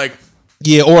pictures like.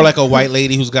 Yeah, or like a white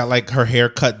lady who's got like her hair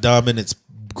cut dumb and it's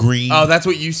green. Oh, that's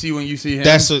what you see when you see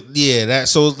him. So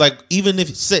like even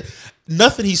if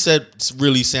nothing he said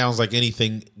really sounds like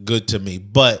anything good to me,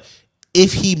 but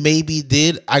if he maybe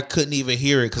did, I couldn't even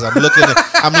hear it because I'm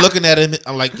looking at him.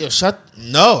 I'm like, yo,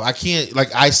 no, I can't.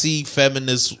 Like I see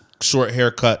feminist, short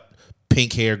haircut,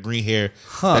 pink hair, green hair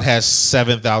that has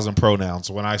 7,000 pronouns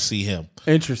when I see him.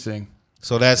 Interesting.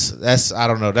 So that's I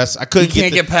don't know. I couldn't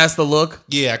get past the look.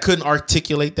 Yeah, I couldn't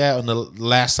articulate that on the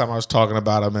last time I was talking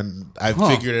about him, and I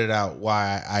figured it out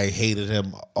why I hated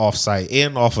him off site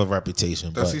and off of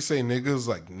reputation. Does he say niggas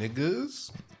like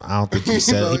niggas? I don't think he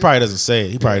said. He probably doesn't say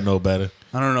it. He probably know better.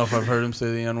 I don't know if I've heard him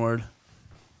say the N-word.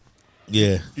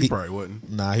 Yeah, he probably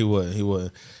wouldn't. Nah, he wouldn't.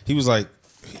 He was like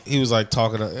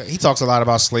talking. He talks a lot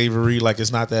about slavery, like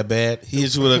it's not that bad. He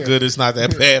hits you with a good. It's not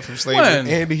that bad from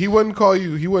slavery. And he wouldn't call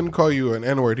you an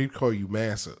N-word. He'd call you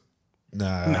massa.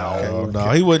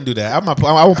 No, he wouldn't do that. I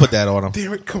won't put that on him.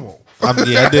 Damn it! Come on. I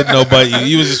didn't know but you.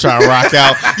 You was just trying to rock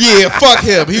out. Yeah, fuck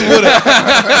him. He'd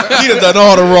have done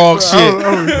all the wrong shit. I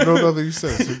don't even know nothing he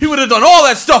says. He would have done all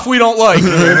that stuff we don't like.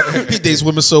 He dates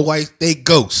women so white, they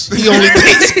ghosts. He only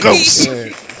dates ghosts.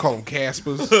 Call them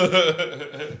Caspers.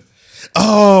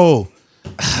 Oh.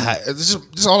 This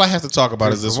is all I have to talk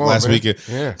about is this last weekend.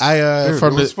 Yeah. I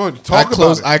closed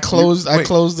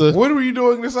the. What were you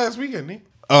doing this last weekend, Nick?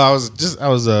 Oh, I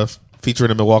was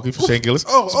featuring in Milwaukee for Shane Gillis.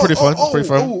 It's pretty fun. It's pretty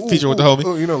fun. Featuring with the homie.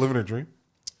 Oh, you know, living a dream.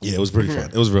 Yeah, it was pretty fun.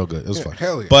 It was real good. It was fun.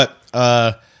 Hell yeah. But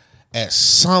at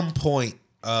some point,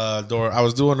 Dora, I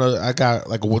was doing I got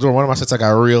like during one of my sets, I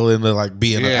got real into like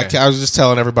being. I was just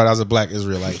telling everybody I was a Black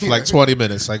Israelite for like 20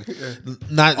 minutes, like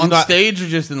not on stage or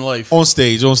just in life. On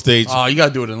stage. Oh, you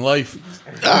gotta do it in life.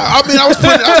 I mean, I was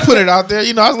putting it out there.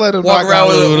 You know, I was letting walk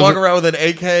around with an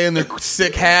AK and their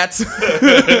sick hats.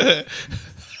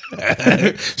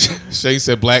 Shane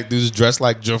said black dudes dressed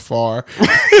like Jafar.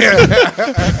 Yeah,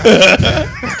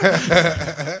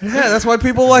 that's why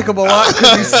people like him a lot.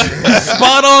 He's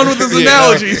spot on with his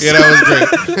analogies. Yeah, that was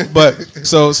great. But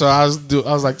so I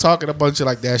was like talking a bunch of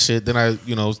like that shit. Then I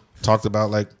talked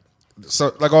about like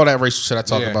all that racial shit I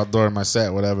talked about during my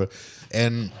set, whatever.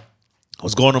 And I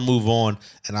was going to move on,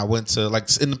 and I went to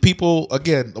and the people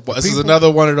again. This is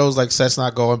another one of those like sets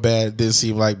not going bad. It didn't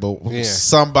seem like, but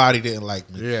somebody didn't like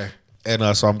me. Yeah.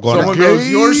 And so I'm going. Someone goes,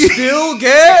 "You're still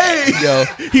gay." Yo,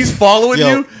 he's following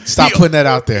you. Stop putting that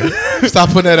out there. Stop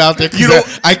putting that out there.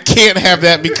 I can't have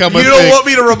that become a thing. You don't want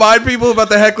me to remind people about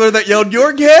the heckler that yelled,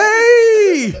 "You're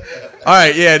gay." All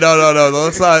right, yeah, no.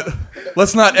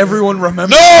 Let's not everyone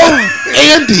remember. No,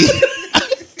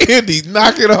 Andy,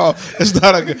 knock it off. It's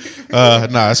not a good.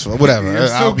 It's whatever.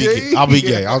 I'll be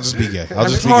gay. I'll just be gay. I'm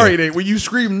sorry, Nate. When you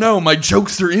scream no, my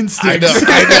jokester instinct. I know.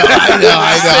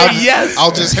 Yes.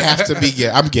 I'll just have to be gay.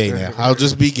 I'm gay now. I'll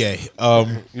just be gay.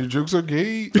 Your jokes are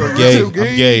gay.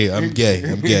 Gay. I'm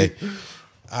gay.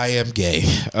 I am gay.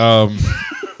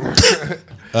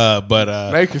 But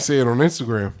now you can say it on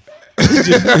Instagram.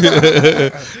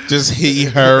 Just he,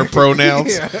 her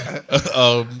pronouns.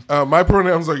 My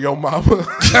pronouns are yo mama.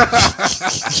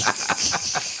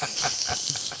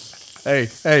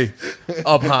 Hey,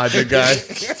 up high, big guy.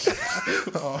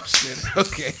 Oh shit.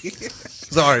 Okay.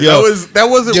 Sorry, that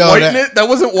wasn't whiteness. That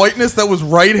wasn't whiteness. That was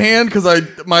right hand because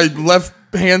my left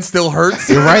hand still hurts.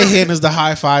 Your right hand is the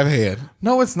high five hand.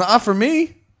 No, it's not for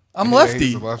me. I'm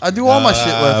lefty. I do all my shit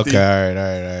lefty. Okay, all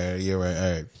right. You're right.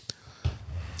 All right.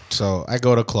 So I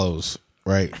go to close,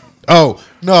 right? Oh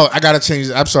no, I gotta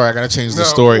change. I'm sorry, I gotta change the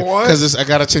story because I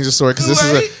gotta change the story because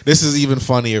this is even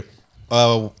funnier.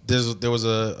 There was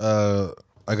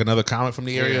like another comic from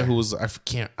the area who was I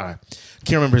can't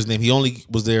remember his name. He only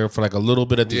was there for like a little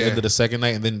bit at the end of the second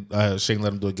night, and then Shane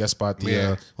let him do a guest spot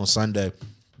on Sunday.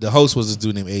 The host was this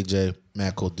dude named AJ,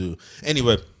 mad cool dude.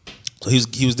 Anyway. So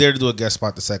he was there to do a guest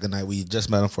spot the second night. We just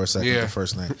met him for a second the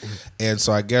first night, and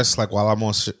so I guess like while I'm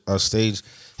on stage,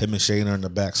 him and Shane are in the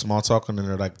back small talking, and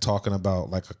they're like talking about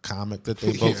like a comic that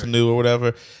they both knew or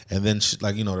whatever. And then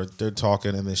they're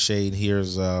talking, and then Shane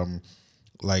hears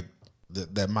like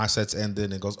that my set's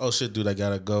ended and goes, "Oh shit, dude, I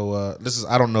gotta go."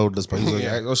 I don't know this, but he's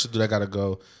like, "Oh shit, dude, I gotta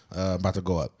go. I'm about to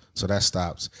go up." So that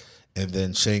stops, and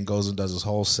then Shane goes and does his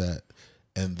whole set.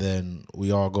 And then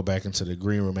we all go back into the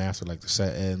green room after like the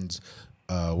set ends.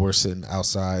 We're sitting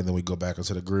outside, and then we go back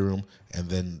into the green room, and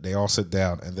then they all sit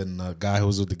down. And then the guy who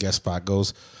was with the guest spot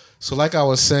goes, "So like I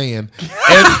was saying,"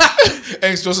 and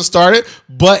he's supposed to start it,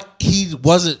 but he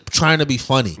wasn't trying to be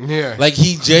funny. Yeah, like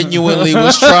he genuinely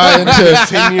was trying to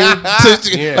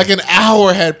continue. Like an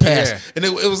hour had passed, and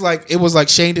it was like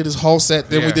Shane did his whole set.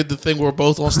 Then we did the thing where we're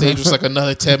both on stage. It was like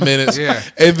another 10 minutes. Yeah,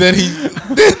 and then he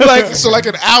like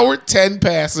an hour 10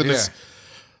 passed, and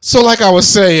So like I was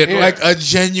saying, like a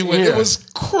genuine, it was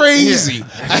crazy.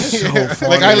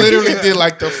 Like I literally did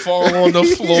like the fall on the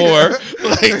floor.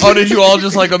 Like, Oh, did you all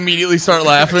just like immediately start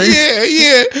laughing?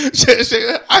 yeah.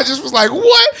 I just was like,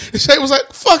 what? Shay was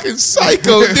like, fucking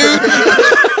psycho, dude.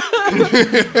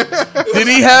 Did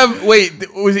he have? Wait,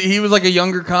 he was like a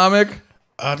younger comic?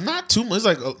 Not too much. It's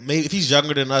like maybe if he's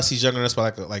younger than us, he's younger than us by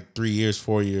like 3 years,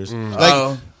 4 years. Like,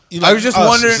 Oh. you know, I was just us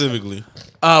wondering- specifically.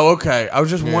 Oh, okay. I was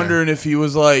just wondering if he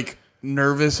was like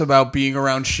nervous about being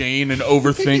around Shane and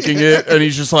overthinking it, and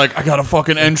he's just like, I gotta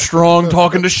fucking end strong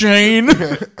talking to Shane.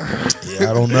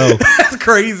 Yeah, I don't know. That's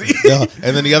crazy. Yeah.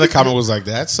 And then the other comment was like,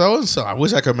 that's so and so. I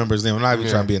wish I could remember his name. I'm not even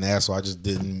trying to be an asshole. I just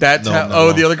didn't. That's know how. him Oh,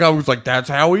 that the long. other guy was like, "That's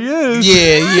how he is." Yeah.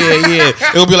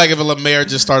 It would be like if a Lemaire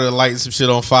just started lighting some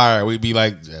shit on fire. We'd be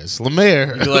like, it's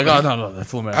Lemaire. You're like, "Oh no,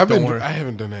 that's Lamar." Don't worry. I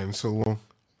haven't done that in so long.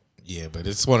 Yeah, but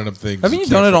it's one of them things. Haven't you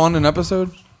done it on an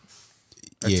episode?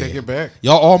 I take it back.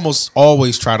 Y'all almost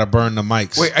always try to burn the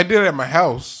mics. Wait, I did it at my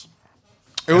house.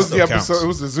 It was the still episode. counts. It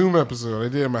was the Zoom episode. I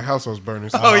did it at my house. I was burning.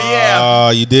 Oh yeah.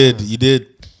 You did.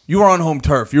 You were on home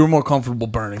turf. You were more comfortable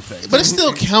burning things. But it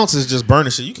still counts as just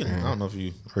burning shit. You can. I don't know if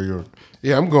you or you're.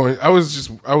 Yeah, I'm going. I was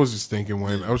just thinking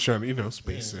when I was trying to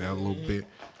space it out a little bit.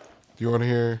 Do you want to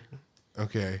hear?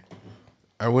 Okay.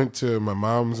 I went to my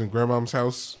mom's and grandmom's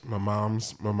house. My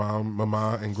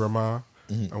mama and grandma.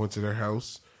 I went to their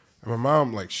house. And my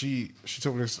mom, like, she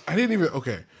told me this. I didn't even,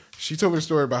 okay. She told me the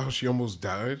story about how she almost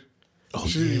died.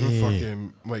 She didn't even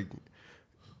fucking, like,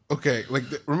 okay. Like,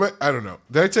 I don't know.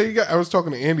 Did I tell you guys? I was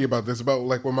talking to Andy about this, about,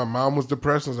 like, when my mom was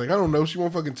depressed. I was like, I don't know. She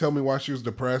won't fucking tell me why she was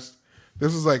depressed.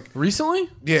 This was like, Recently?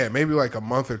 yeah, maybe like a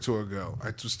month or two ago.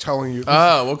 I was telling you.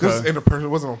 Oh, okay. This in a person. It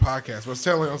wasn't on podcast, but I was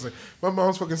telling you, I was like, my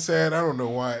mom's fucking sad. I don't know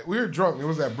why. We were drunk. It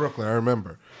was at Brooklyn. I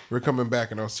remember. We were coming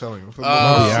back, and I was telling you.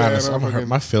 I'll be honest. I'm hurt.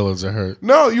 My feelings are hurt.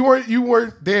 No, you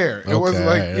weren't there. It wasn't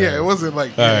like, Okay, yeah, it wasn't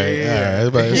like, Yeah,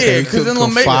 you 'cause could in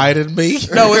Lemaire- confide in me.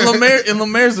 No, in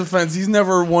Lemaire's defense, he's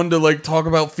never one to like talk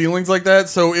about feelings like that.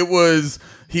 So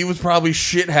he was probably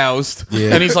shithoused,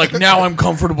 and he's like, now I'm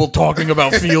comfortable talking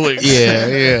about feelings.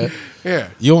 Yeah. yeah.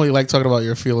 You only like talking about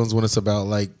your feelings when it's about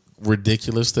like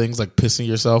ridiculous things, like pissing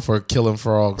yourself or killing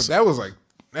frogs.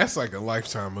 That's like a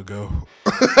lifetime ago.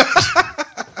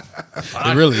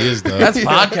 It really is though. That's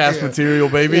podcast material,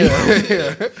 baby.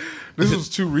 This was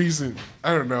too recent.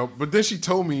 I don't know. But then she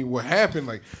told me what happened.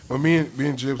 Like when me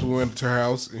and Jibs, we went to her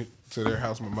house, to their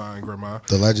house, my mom and grandma.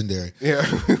 The legendary. Yeah,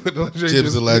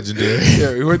 Jibs the legendary.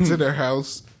 Yeah, we went to their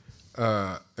house,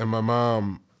 and my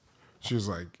mom, she was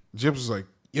like, Jibs was like,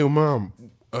 yo, mom,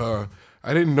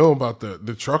 I didn't know about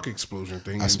the truck explosion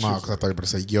thing. I And she smiled was because I thought you were about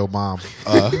to say, yo, mom.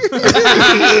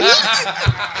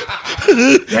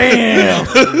 Damn.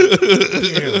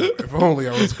 if only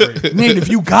I was great. Man, if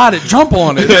you got it, jump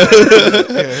on it.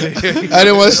 I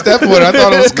didn't want to step on it. I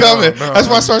thought it was coming. That's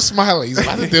why I started smiling. He's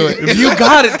about to do it. If you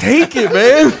got it, take it,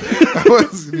 man. I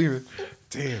wasn't even.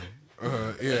 Damn.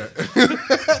 Yeah.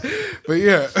 But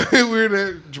yeah, we were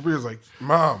there. Jabir was like,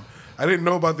 Mom, I didn't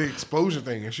know about the explosion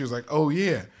thing. And she was like, oh,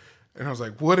 yeah. And I was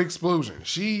like, what explosion?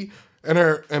 She and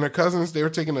her cousins, they were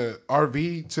taking an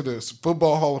RV to the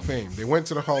Football Hall of Fame. They went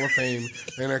to the Hall of Fame,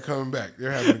 and they're coming back.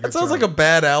 They're having a good That sounds time. like a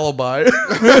bad alibi.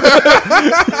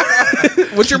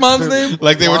 What's your mom's name?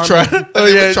 Like they were trying.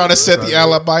 They were trying to set the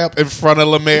alibi up in front of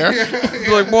Lemaire. She's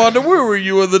like, Wanda, where were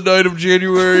you on the night of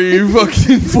January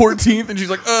fucking 14th? And she's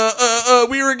like,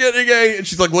 we were getting a. And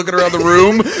she's like looking around the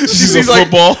room. She sees like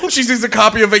football. She sees a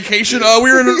copy of Vacation.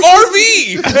 We were in an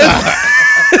RV.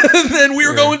 And then we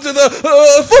were going to the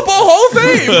Football Hall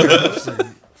of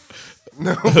Fame.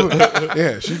 No,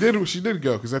 yeah, she did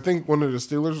go because I think one of the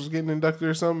Steelers was getting inducted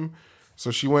or something. So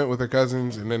she went with her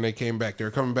cousins, and then they came back. They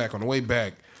were coming back on the way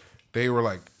back. They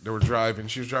were driving.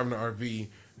 She was driving the RV,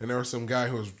 and there was some guy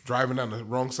who was driving down the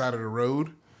wrong side of the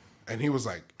road, and he was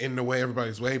like in the way,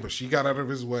 everybody's way. But she got out of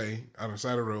his way on the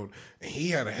side of the road, and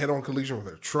he had a head-on collision with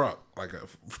her truck, like a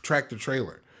tractor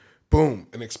trailer. Boom!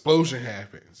 An explosion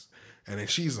happens, and then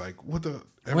she's like, "What the?"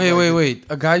 Wait.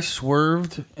 A guy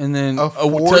swerved and then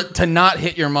Ford? to not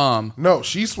hit your mom. No,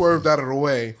 she swerved out of the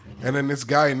way, and then this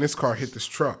guy in this car hit this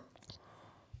truck.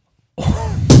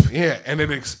 Yeah, and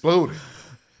it exploded.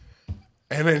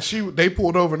 And then they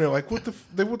pulled over, and they're like, "What the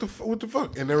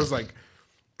fuck?" And there was like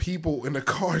people in the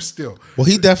car still. Well,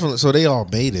 he definitely. So they all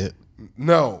made it.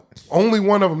 No, only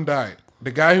one of them died.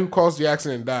 The guy who caused the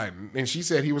accident died, and she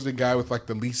said he was the guy with like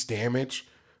the least damage.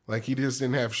 Like he just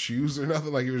didn't have shoes or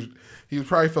nothing. Like he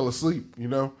probably fell asleep,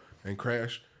 and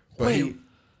crashed. But Wait.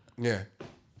 yeah.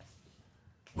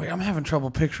 Wait, I'm having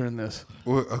trouble picturing this.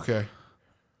 Well, okay.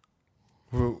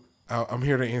 Well, I'm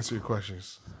here to answer your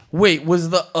questions. Wait, was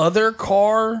the other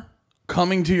car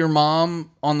coming to your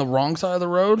mom on the wrong side of the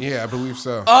road? Yeah, I believe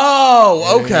so.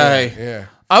 Oh, okay. Yeah.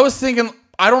 I was thinking,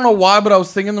 I don't know why, but I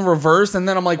was thinking the reverse, and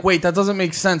then I'm like, wait, that doesn't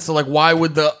make sense. So, like, why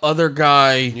would the other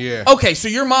guy... Yeah. Okay, so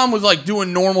your mom was, like,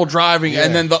 doing normal driving, Yeah.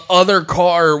 and then the other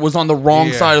car was on the wrong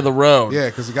Yeah. side of the road. Yeah,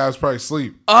 because the guy was probably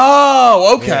asleep.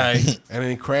 Oh, okay. And then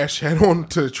he crashed head on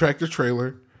to the tractor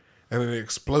trailer, and then it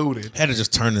exploded. Had to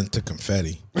just turn into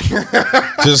confetti.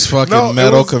 Just fucking No, it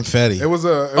metal was- confetti. It was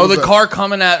a. Oh, the car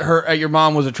coming at your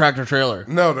mom was a tractor trailer.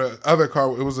 No, the other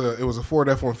car. It was a Ford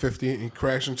F-150. And he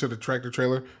crashed into the tractor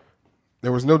trailer.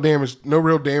 There was no damage, no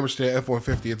real damage to the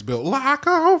F-150. It's built like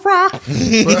a rock.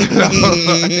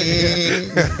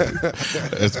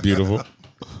 That's beautiful.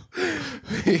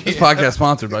 This podcast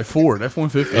sponsored by Ford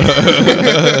F-150.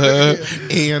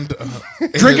 And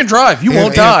Drink and drive, you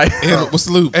won't die. And what's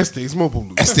the loop? Estes Mobile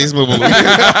Loop. Estes Mobile Loop.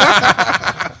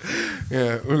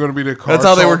 Yeah, we're gonna be the car. That's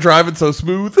how they were talk. driving so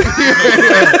smooth.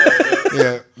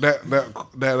 Yeah, the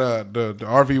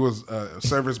RV was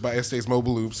serviced by Estes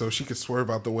Mobile Loop, so she could swerve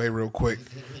out the way real quick.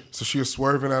 So she was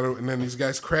swerving out, and then these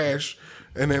guys crash,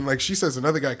 and then like she says,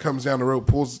 another guy comes down the road,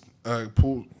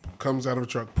 comes out of the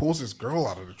truck, pulls this girl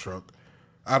out of the truck,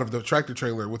 out of the tractor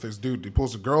trailer with his dude. He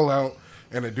pulls the girl out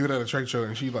and the dude out of the tractor trailer,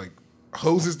 and she like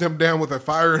hoses them down with a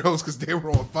fire hose because they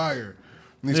were on fire.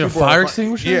 And these Yeah, people were on fire fi-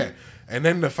 extinguisher? Yeah, and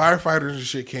then the firefighters and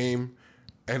shit came,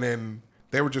 and then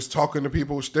they were just talking to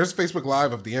people. There's Facebook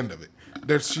Live of the end of it.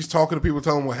 She's talking to people,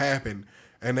 telling them what happened.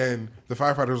 And then the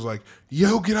firefighter was like,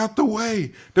 yo, get out the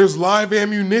way. There's live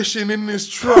ammunition in this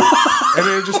truck. And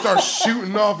then it just starts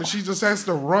shooting off, and she just has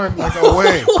to run like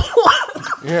away.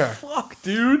 Yeah. Fuck,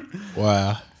 dude.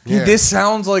 Wow. Dude, Yeah. this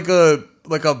sounds like a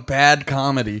bad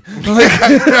comedy. Like,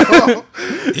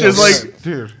 it's like,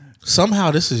 Dude. Somehow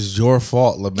this is your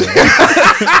fault, LeMay.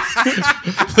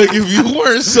 Like if you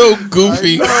weren't so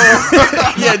goofy,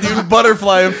 yeah, dude,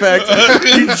 butterfly effect.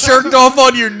 You jerked off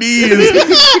on your knees.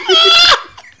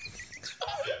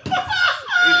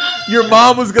 Your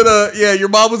mom was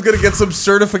gonna get some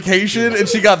certification, and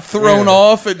she got thrown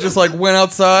off and just like went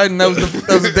outside, and that was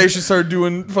the day she started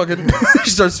doing fucking. She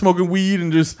started smoking weed,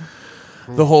 and just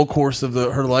the whole course of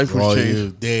her life was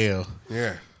changed. damn.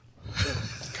 Yeah.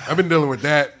 I've been dealing with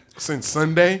that since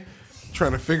Sunday,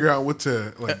 trying to figure out what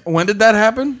to like. When did that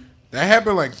happen? That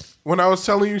happened like when I was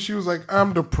telling you. She was like,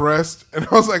 "I'm depressed," and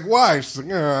I was like, "Why?" She's like,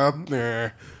 "Nah." I was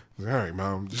like, all right,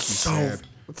 mom, just be sad.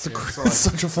 It's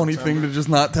such a funny thing to just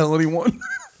not tell anyone.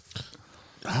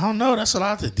 I don't know. That's a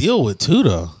lot to deal with too,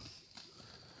 though.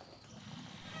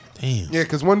 Damn. Yeah,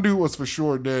 because one dude was for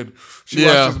sure dead. She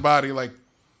Yeah. watched his body like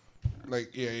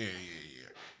yeah.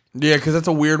 Yeah, because that's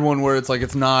a weird one where it's like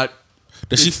it's not.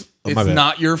 Does she? It's My bad.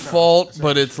 not your fault,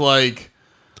 but it's like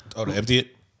Oh, to empty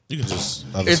it. You can just.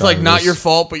 it's like not your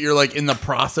fault, but you're like in the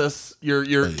process. You're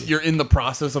in the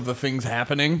process of the things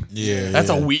happening. Yeah, that's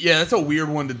yeah. that's a weird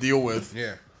one to deal with.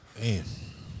 Yeah. Damn.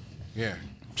 Yeah.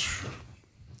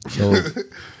 So,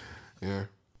 Yeah.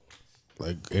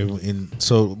 like,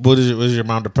 so, what is your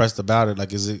mom depressed about it? Like,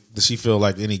 does she feel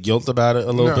like any guilt about it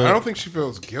a little No, bit? I don't think she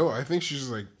feels guilt. I think she's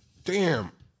just like,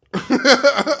 damn.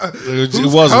 It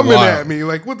Who's was coming wild. at me?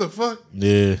 Like, what the fuck?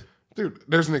 Yeah. Dude,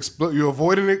 there's an you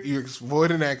avoid an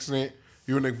accident,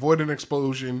 you avoid an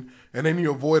explosion, and then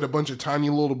you avoid a bunch of tiny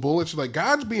little bullets. You're like,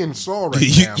 God's being Saul right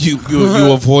now. You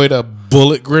avoid a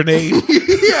bullet grenade.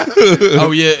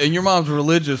 Oh yeah, and your mom's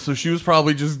religious, so she was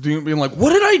probably just being like,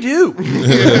 "What did I do?"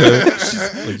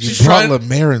 Like, you She's brought trying-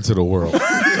 Lemaire into the world.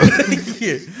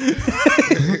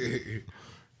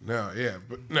 No, yeah,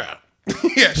 but no.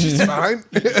 Yeah, she's fine.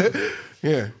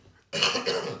 Yeah.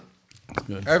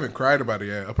 I haven't cried about it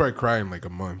yet. I'll probably cry in like a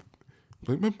month.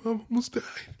 Like, my mom almost died.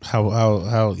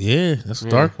 How? Yeah, that's a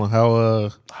dark one.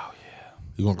 How?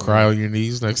 You gonna cry on your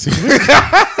knees next to you?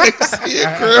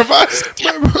 Grandma's.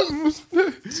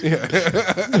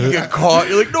 You get caught.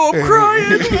 You're like, "No, I'm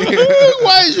crying."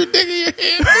 Why is your dick in your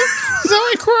hand? So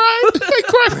I cried. I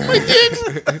cried for my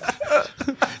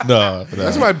dick. No,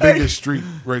 That's my biggest streak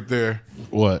right there.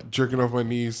 what? Jerking off my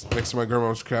knees next to my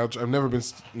grandma's couch. I've never been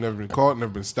caught,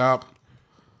 never been stopped.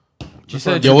 She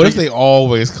said, Yo, what if they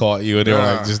always caught you and they were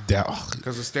Nah. like just down?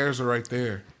 Because the stairs are right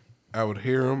there. I would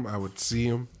hear them. I would see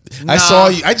them. I saw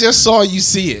you. I just saw you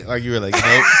see it. Like you were like, nope.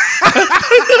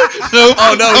 Nope.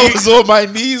 Oh, no, I you- was on my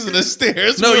knees in the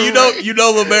stairs. No, you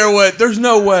know, Lemaire went, "There's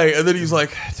no way," and then he's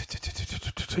like,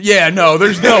 "Yeah, no,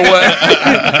 there's no way."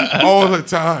 All the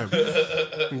time.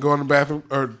 And go in the bathroom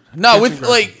or No, kitchen with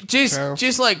like bathroom.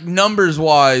 just like numbers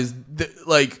wise,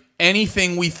 like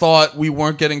anything we thought we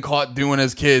weren't getting caught doing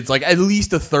as kids, like at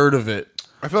least a third of it.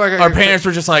 I feel like Our parents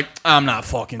were just like, "I'm not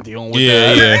fucking dealing with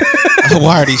Yeah, that." yeah.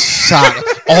 Why are these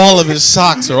all of his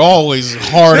socks are always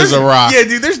hard as a rock. Yeah,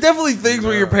 dude, there's definitely things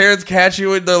where your parents catch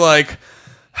you and they're like,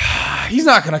 he's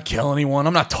not going to kill anyone.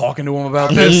 I'm not talking to him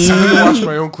about this. I've been washing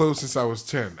my own clothes since I was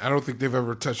 10. I don't think they've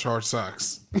ever touched hard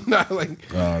socks. Not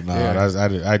like, Oh no,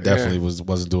 Yeah. I definitely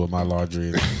wasn't doing my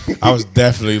laundry. I was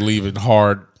definitely leaving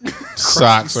hard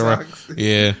socks around. socks.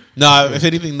 Yeah, no. If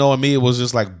anything, knowing me, it was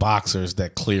just like boxers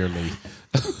that clearly.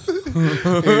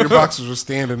 your boxers were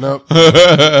standing up.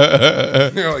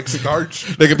 They're like starch.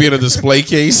 They could be in a display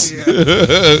case.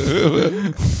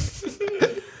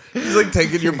 He's like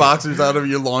taking your boxers out of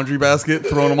your laundry basket,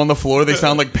 throwing them on the floor. They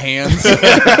sound like pans.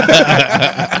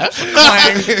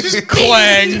 Clang,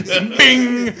 clang,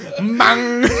 bing,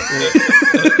 bang.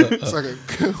 It's like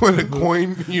when a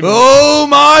coin, you know. Oh,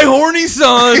 my horny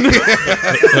son.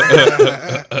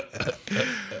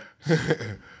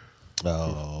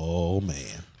 Oh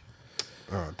man.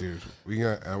 Oh, dude,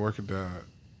 I work at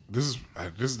this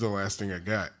is the last thing I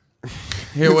got.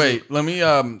 Here, wait. Let me.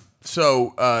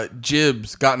 So,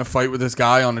 Jibs got in a fight with this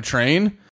guy on a train.